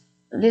just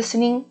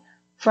listening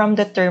from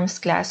the terms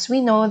class,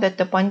 we know that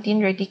the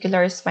pontine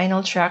reticular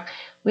spinal tract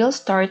will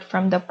start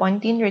from the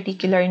pontine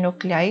reticular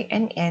nuclei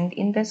and end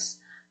in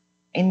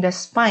the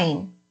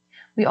spine.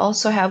 We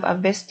also have a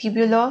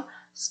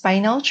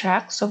vestibulospinal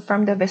tract. So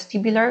from the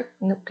vestibular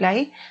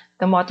nuclei,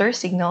 the motor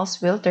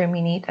signals will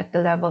terminate at the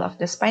level of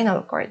the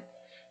spinal cord.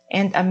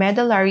 And a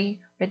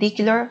medullary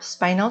reticular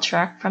spinal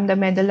tract, from the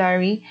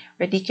medullary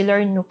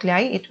reticular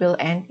nuclei, it will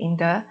end in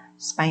the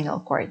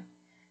spinal cord.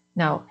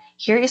 Now,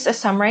 here is a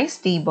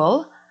summarized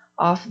table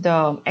of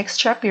the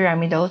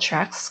extrapyramidal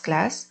tracts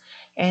class.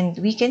 And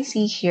we can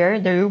see here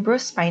the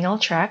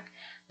rubrospinal tract,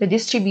 the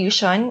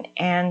distribution,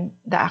 and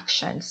the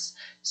actions.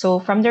 So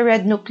from the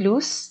red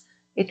nucleus,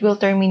 it will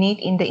terminate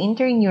in the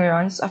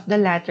interneurons of the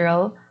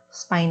lateral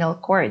spinal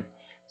cord.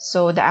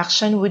 So the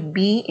action would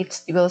be,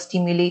 it will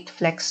stimulate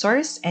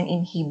flexors and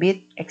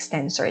inhibit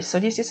extensors. So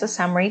this is a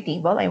summary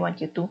table. I want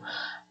you to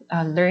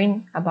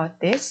learn about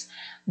this.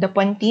 The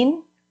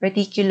pontine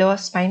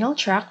reticulospinal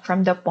tract,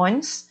 from the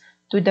pons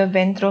to the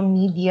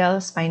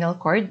ventromedial spinal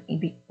cord,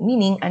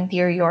 meaning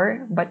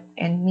anterior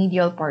and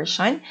medial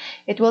portion.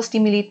 It will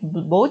stimulate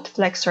both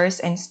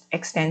flexors and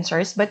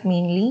extensors, but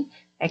mainly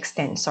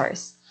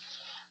extensors.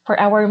 For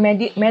our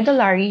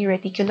medullary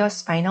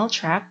reticulospinal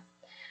tract,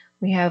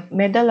 we have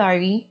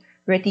medullary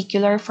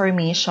reticular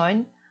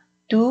formation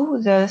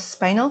to the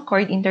spinal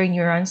cord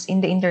interneurons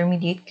in the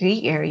intermediate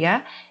gray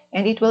area,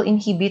 and it will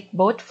inhibit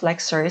both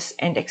flexors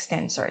and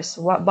extensors,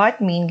 but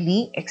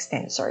mainly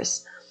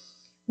extensors.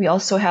 We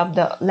also have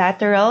the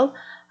lateral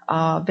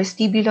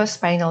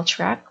vestibulospinal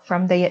tract,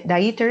 from the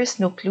diateres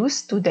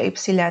nucleus to the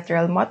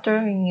ipsilateral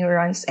motor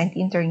neurons and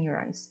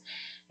interneurons.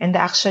 And the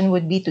action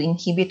would be to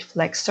inhibit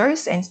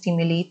flexors and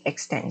stimulate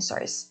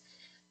extensors.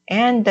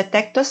 And the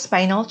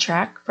tectospinal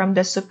tract, from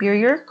the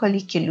superior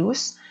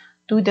colliculus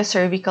to the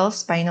cervical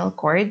spinal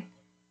cord.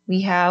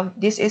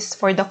 This is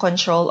for the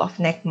control of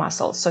neck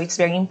muscles. So it's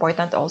very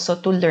important also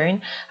to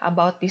learn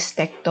about this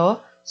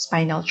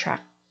tectospinal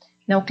tract.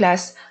 Now,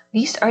 class,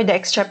 these are the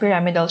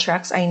extrapyramidal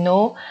tracts. I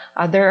know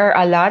there are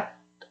a lot.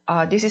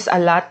 This is a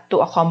lot to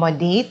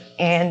accommodate.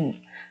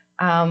 And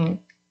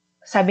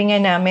sabi nga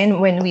namin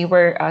when we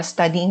were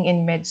studying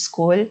in med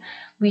school,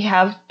 we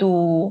have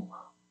to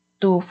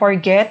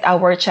forget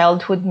our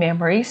childhood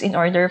memories in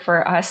order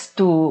for us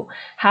to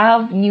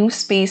have new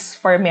space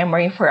for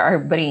memory for our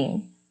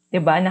brain.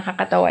 Diba?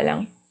 Nakakatawa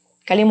lang.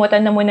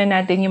 Kalimutan na muna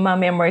natin yung mga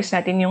memories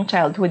natin, yung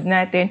childhood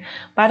natin,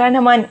 para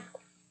naman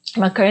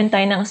magkaroon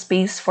tayo ng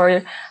space for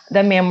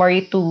the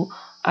memory to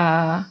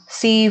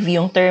save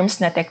yung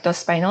terms na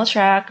tectospinal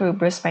tract,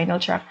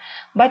 rubrospinal tract.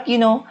 But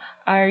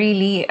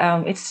really,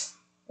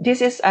 this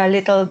is a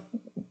little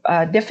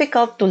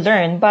difficult to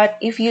learn. But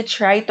if you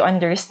try to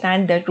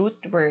understand the root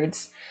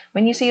words,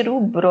 when you say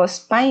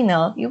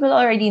rubrospinal, you will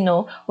already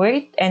know where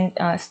it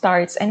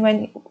starts and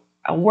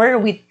where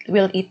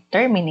will it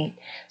terminate.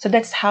 So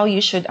that's how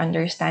you should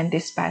understand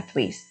these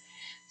pathways.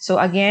 So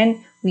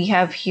again, we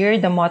have here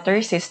the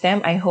motor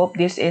system. I hope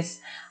this is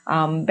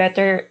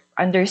better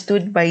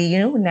understood by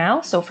you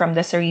now. So from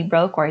the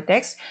cerebral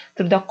cortex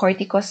through the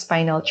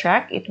corticospinal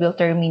tract, it will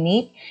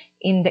terminate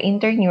in the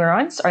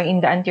interneurons or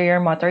in the anterior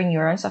motor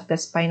neurons of the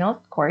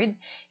spinal cord.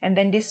 And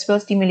then this will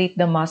stimulate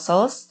the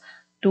muscles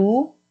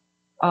to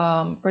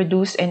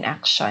produce an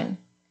action.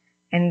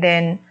 And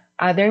then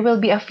there will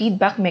be a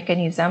feedback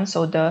mechanism.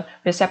 So the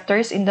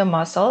receptors in the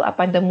muscle,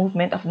 upon the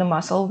movement of the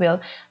muscle,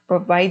 will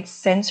provide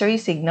sensory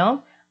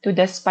signal to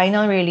the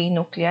spinal relay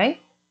nuclei,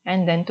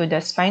 and then to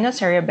the spinal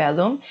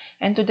cerebellum,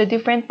 and to the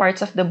different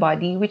parts of the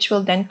body, which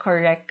will then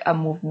correct a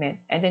movement.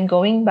 And then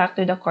going back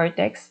to the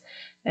cortex,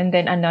 and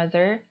then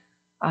another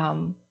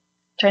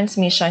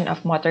transmission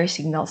of motor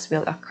signals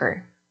will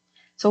occur.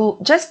 So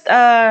just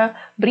a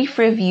brief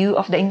review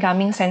of the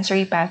incoming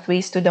sensory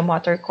pathways to the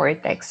motor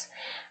cortex.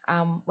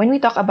 When we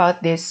talk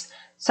about this,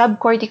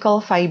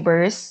 subcortical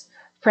fibers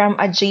from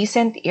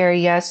adjacent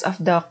areas of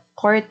the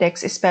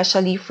cortex,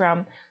 especially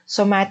from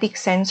somatic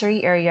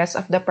sensory areas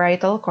of the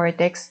parietal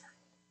cortex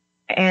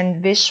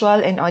and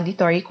visual and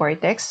auditory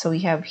cortex. So we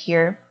have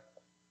here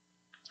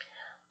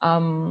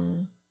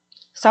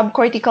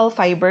subcortical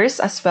fibers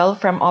as well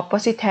from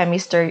opposite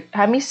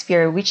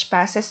hemisphere, which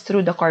passes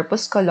through the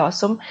corpus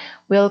callosum,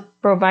 will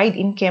provide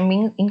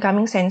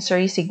incoming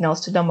sensory signals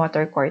to the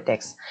motor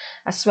cortex,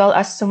 as well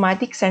as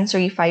somatic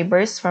sensory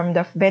fibers from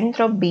the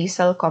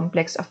ventrobasal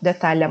complex of the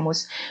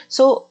thalamus.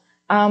 So,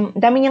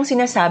 dami niyang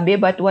sinasabi,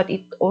 but what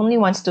it only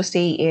wants to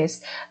say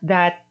is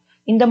that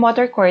in the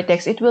motor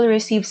cortex, it will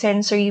receive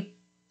sensory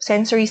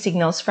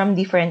signals from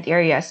different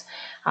areas,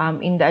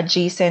 in the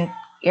adjacent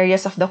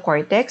areas of the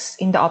cortex,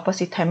 in the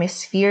opposite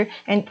hemisphere,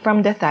 and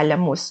from the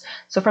thalamus.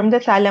 So from the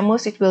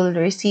thalamus, it will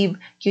receive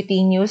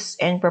cutaneous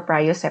and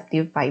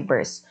proprioceptive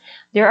fibers.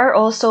 There are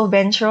also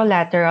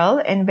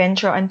ventrolateral and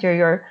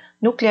ventroanterior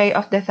nuclei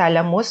of the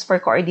thalamus for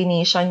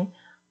coordination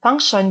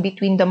function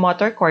between the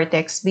motor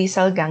cortex,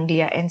 basal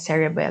ganglia, and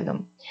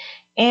cerebellum.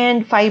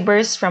 And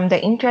fibers from the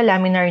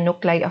intralaminar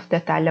nuclei of the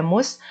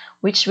thalamus,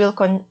 which will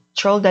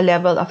control the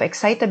level of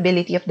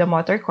excitability of the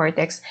motor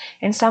cortex,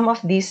 and some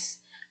of these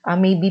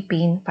may be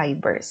pain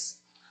fibers.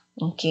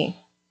 Okay.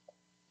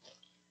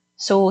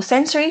 So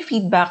sensory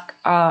feedback,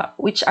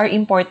 which are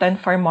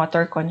important for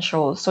motor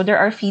control. So there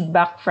are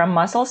feedback from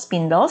muscle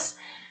spindles.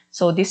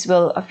 So this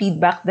will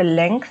feedback the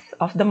length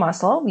of the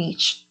muscle,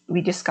 which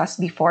we discussed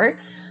before.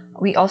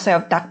 We also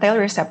have tactile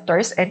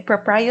receptors, and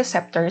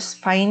proprioceptors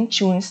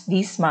fine-tunes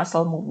these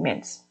muscle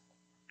movements.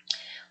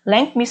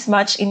 Length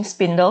mismatch in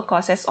spindle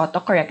causes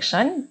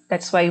autocorrection.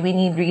 That's why we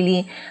need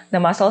really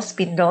the muscle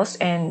spindles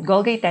and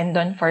Golgi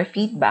tendon for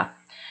feedback.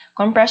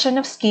 Compression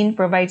of skin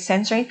provides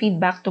sensory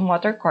feedback to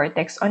motor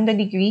cortex on the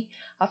degree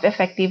of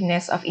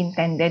effectiveness of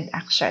intended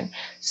action.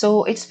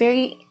 So it's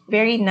very,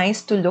 very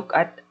nice to look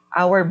at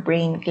our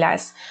brain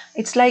class.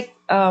 It's like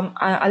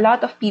a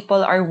lot of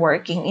people are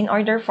working in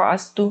order for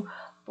us to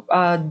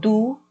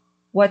do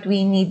what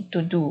we need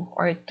to do,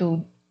 or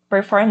to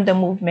perform the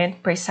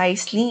movement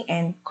precisely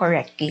and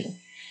correctly.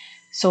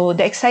 So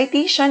the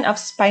excitation of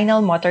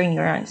spinal motor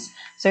neurons.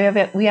 So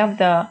we have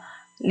the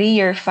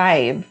layer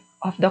 5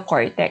 of the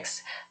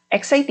cortex.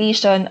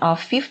 Excitation of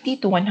 50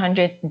 to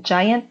 100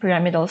 giant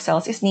pyramidal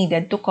cells is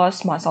needed to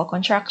cause muscle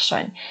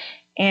contraction.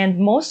 And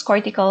most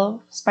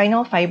cortical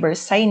spinal fibers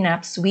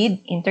synapse with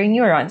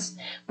interneurons.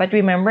 But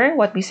remember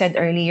what we said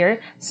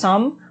earlier,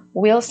 some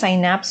will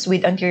synapse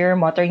with anterior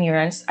motor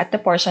neurons at the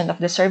portion of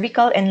the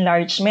cervical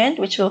enlargement,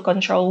 which will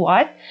control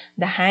what?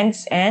 The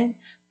hands and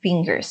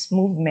fingers,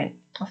 movement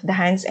of the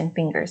hands and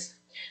fingers.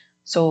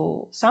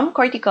 So some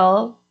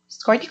corticospinal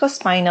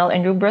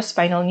and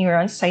rubrospinal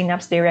neurons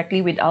synapse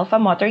directly with alpha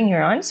motor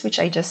neurons, which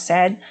I just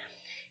said,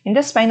 in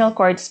the spinal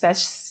cord,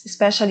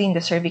 especially in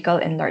the cervical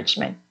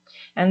enlargement.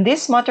 And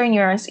these motor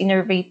neurons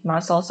innervate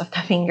muscles of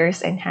the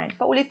fingers and hand.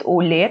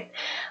 Paulit-ulit.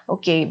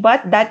 Okay,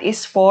 but that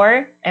is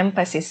for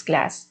emphasis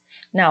class.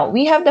 Now,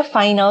 we have the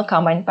final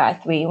common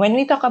pathway. When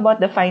we talk about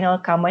the final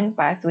common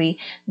pathway,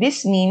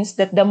 this means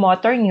that the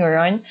motor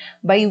neuron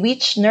by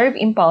which nerve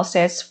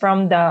impulses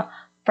from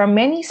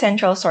many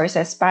central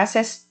sources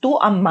passes to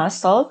a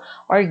muscle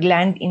or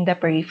gland in the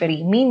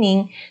periphery.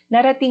 Meaning,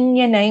 narating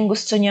niya na yung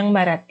gusto niyang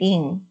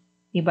marating.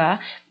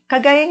 Diba?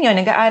 Kagaya nyo,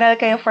 nag-aaral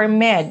kayo for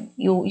med.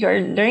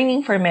 You're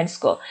learning for med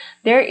school.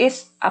 There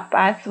is a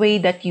pathway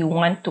that you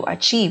want to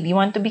achieve. You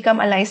want to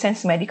become a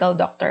licensed medical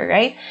doctor,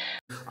 right?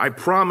 I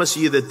promise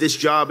you that this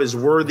job is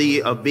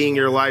worthy of being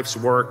your life's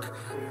work.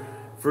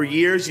 For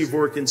years, you've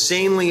worked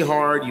insanely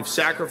hard. You've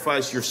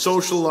sacrificed your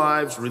social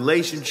lives,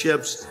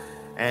 relationships,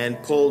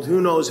 and pulled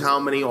who knows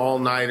how many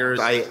all-nighters.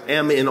 I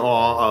am in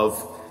awe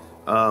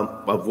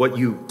of what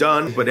you've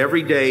done, but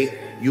every day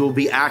you will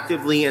be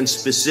actively and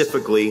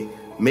specifically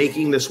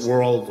making this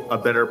world a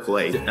better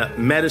place.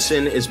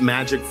 Medicine is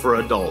magic for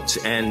adults,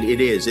 and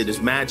it is. It is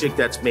magic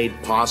that's made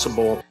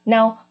possible.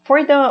 Now,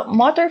 for the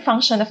motor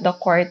function of the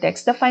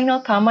cortex, the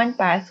final common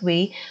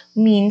pathway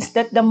means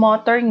that the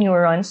motor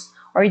neurons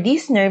or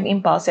these nerve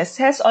impulses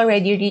has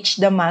already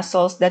reached the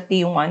muscles that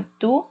they want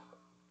to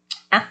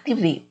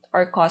activate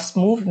or cause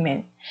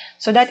movement.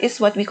 So that is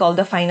what we call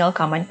the final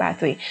common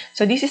pathway.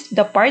 So this is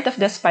the part of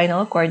the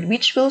spinal cord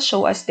which will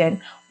show us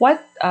then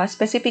what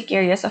specific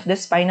areas of the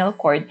spinal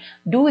cord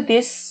do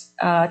these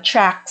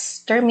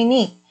tracts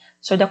terminate.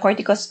 So the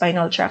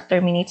corticospinal tract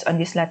terminates on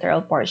this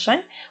lateral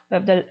portion. We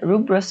have the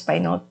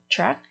rubrospinal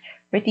tract,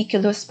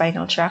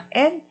 reticulospinal tract,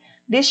 and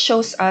this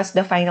shows us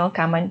the final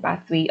common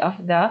pathway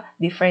of the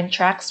different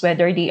tracts,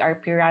 whether they are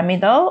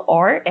pyramidal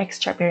or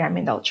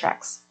extrapyramidal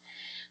tracts.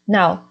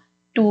 Now,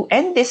 to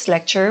end this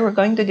lecture, we're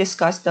going to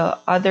discuss the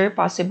other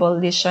possible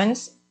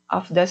lesions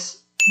of the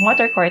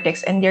motor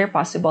cortex and their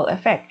possible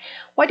effect.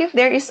 What if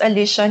there is a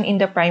lesion in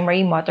the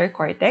primary motor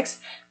cortex?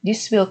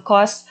 This will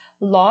cause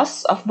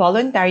loss of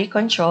voluntary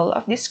control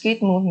of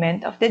discrete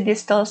movement of the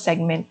distal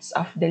segments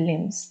of the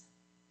limbs.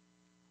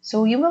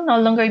 So you will no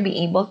longer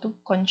be able to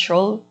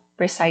control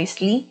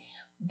precisely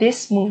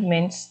these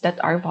movements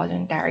that are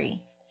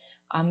voluntary.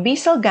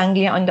 Basal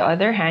ganglia, on the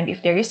other hand,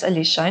 if there is a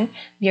lesion,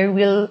 there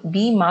will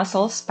be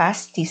muscle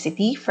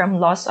spasticity from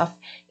loss of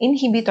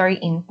inhibitory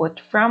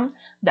input from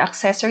the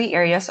accessory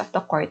areas of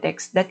the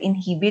cortex that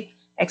inhibit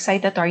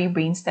excitatory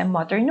brainstem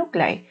motor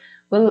nuclei.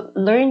 We'll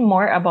learn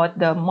more about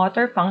the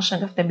motor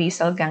function of the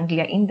basal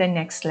ganglia in the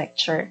next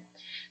lecture.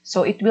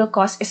 So it will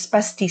cause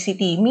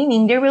spasticity,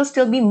 meaning there will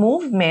still be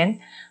movement,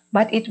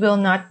 but it will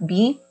not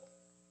be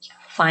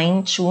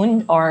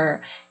fine-tuned,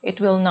 or it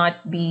will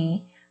not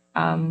be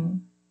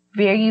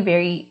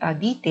very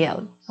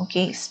detailed.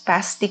 Okay,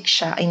 spastic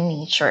siya in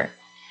nature.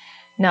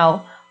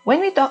 Now,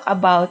 when we talk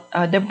about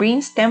the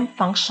brainstem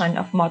function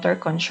of motor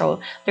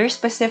control, there are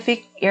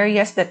specific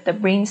areas that the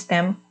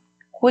brainstem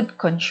could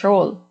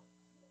control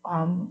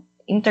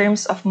in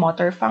terms of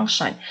motor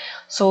function.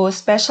 So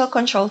special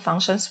control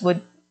functions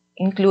would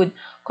include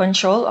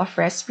control of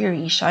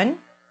respiration.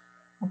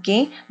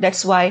 Okay,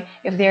 that's why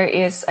if there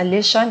is a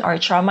lesion or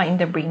trauma in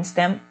the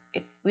brainstem,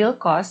 it will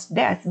cause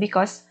death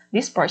because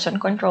this portion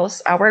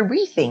controls our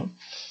breathing.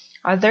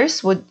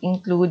 Others would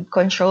include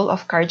control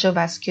of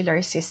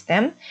cardiovascular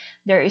system.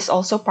 There is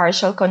also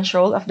partial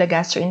control of the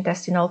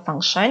gastrointestinal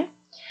function,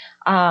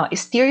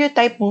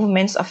 stereotype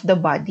movements of the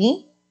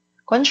body,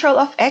 control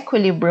of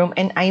equilibrium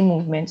and eye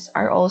movements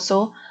are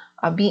also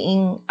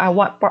being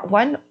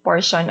one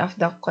portion of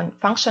the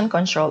function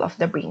control of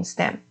the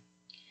brainstem.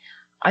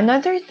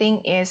 Another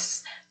thing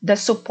is the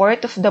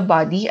support of the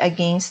body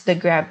against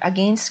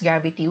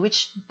gravity,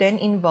 which then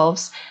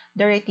involves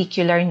the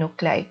reticular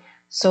nuclei.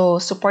 So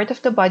support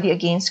of the body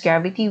against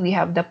gravity, we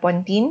have the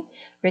pontine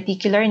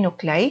reticular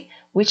nuclei,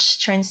 which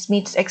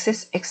transmits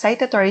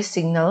excitatory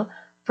signal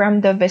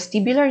from the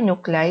vestibular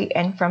nuclei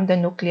and from the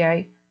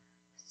nuclei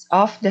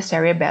of the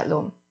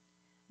cerebellum.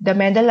 The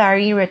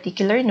medullary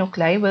reticular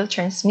nuclei will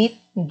transmit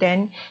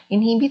then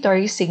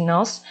inhibitory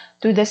signals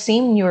to the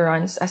same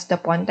neurons as the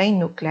pontine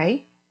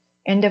nuclei,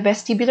 and the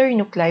vestibular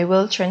nuclei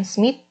will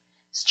transmit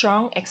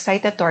strong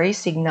excitatory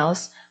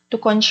signals to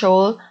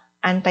control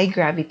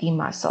anti-gravity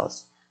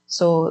muscles.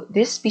 So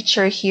this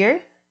picture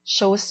here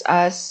shows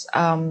us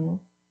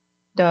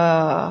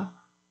the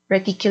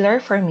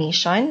reticular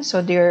formation.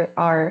 So there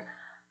are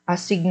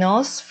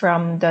signals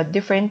from the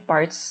different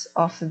parts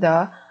of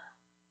the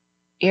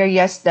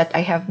areas that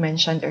I have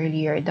mentioned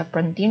earlier, the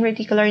pontine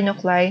reticular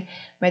nuclei,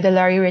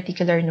 medullary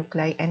reticular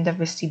nuclei, and the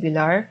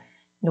vestibular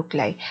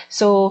nuclei.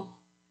 So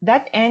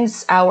that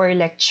ends our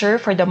lecture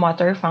for the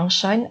motor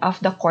function of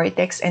the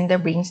cortex and the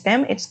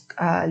brainstem. It's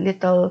a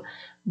little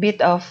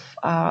bit of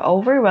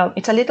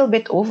It's a little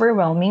bit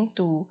overwhelming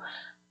to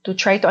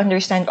try to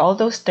understand all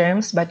those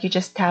terms, but you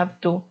just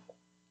have to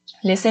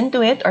listen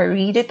to it or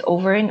read it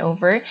over and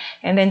over,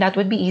 and then that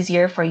would be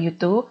easier for you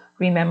to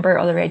remember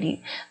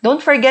already.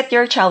 Don't forget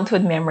your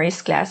childhood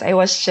memories class. I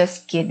was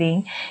just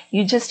kidding.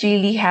 You just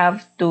really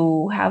have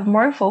to have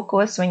more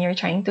focus when you're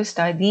trying to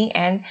study,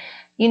 and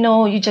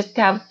you just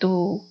have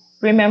to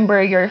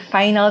remember your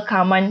final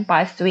common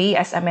pathway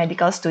as a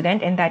medical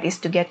student, and that is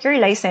to get your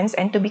license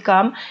and to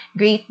become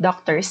great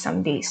doctors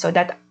someday. So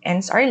that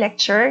ends our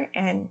lecture,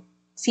 and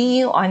see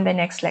you on the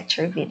next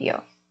lecture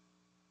video.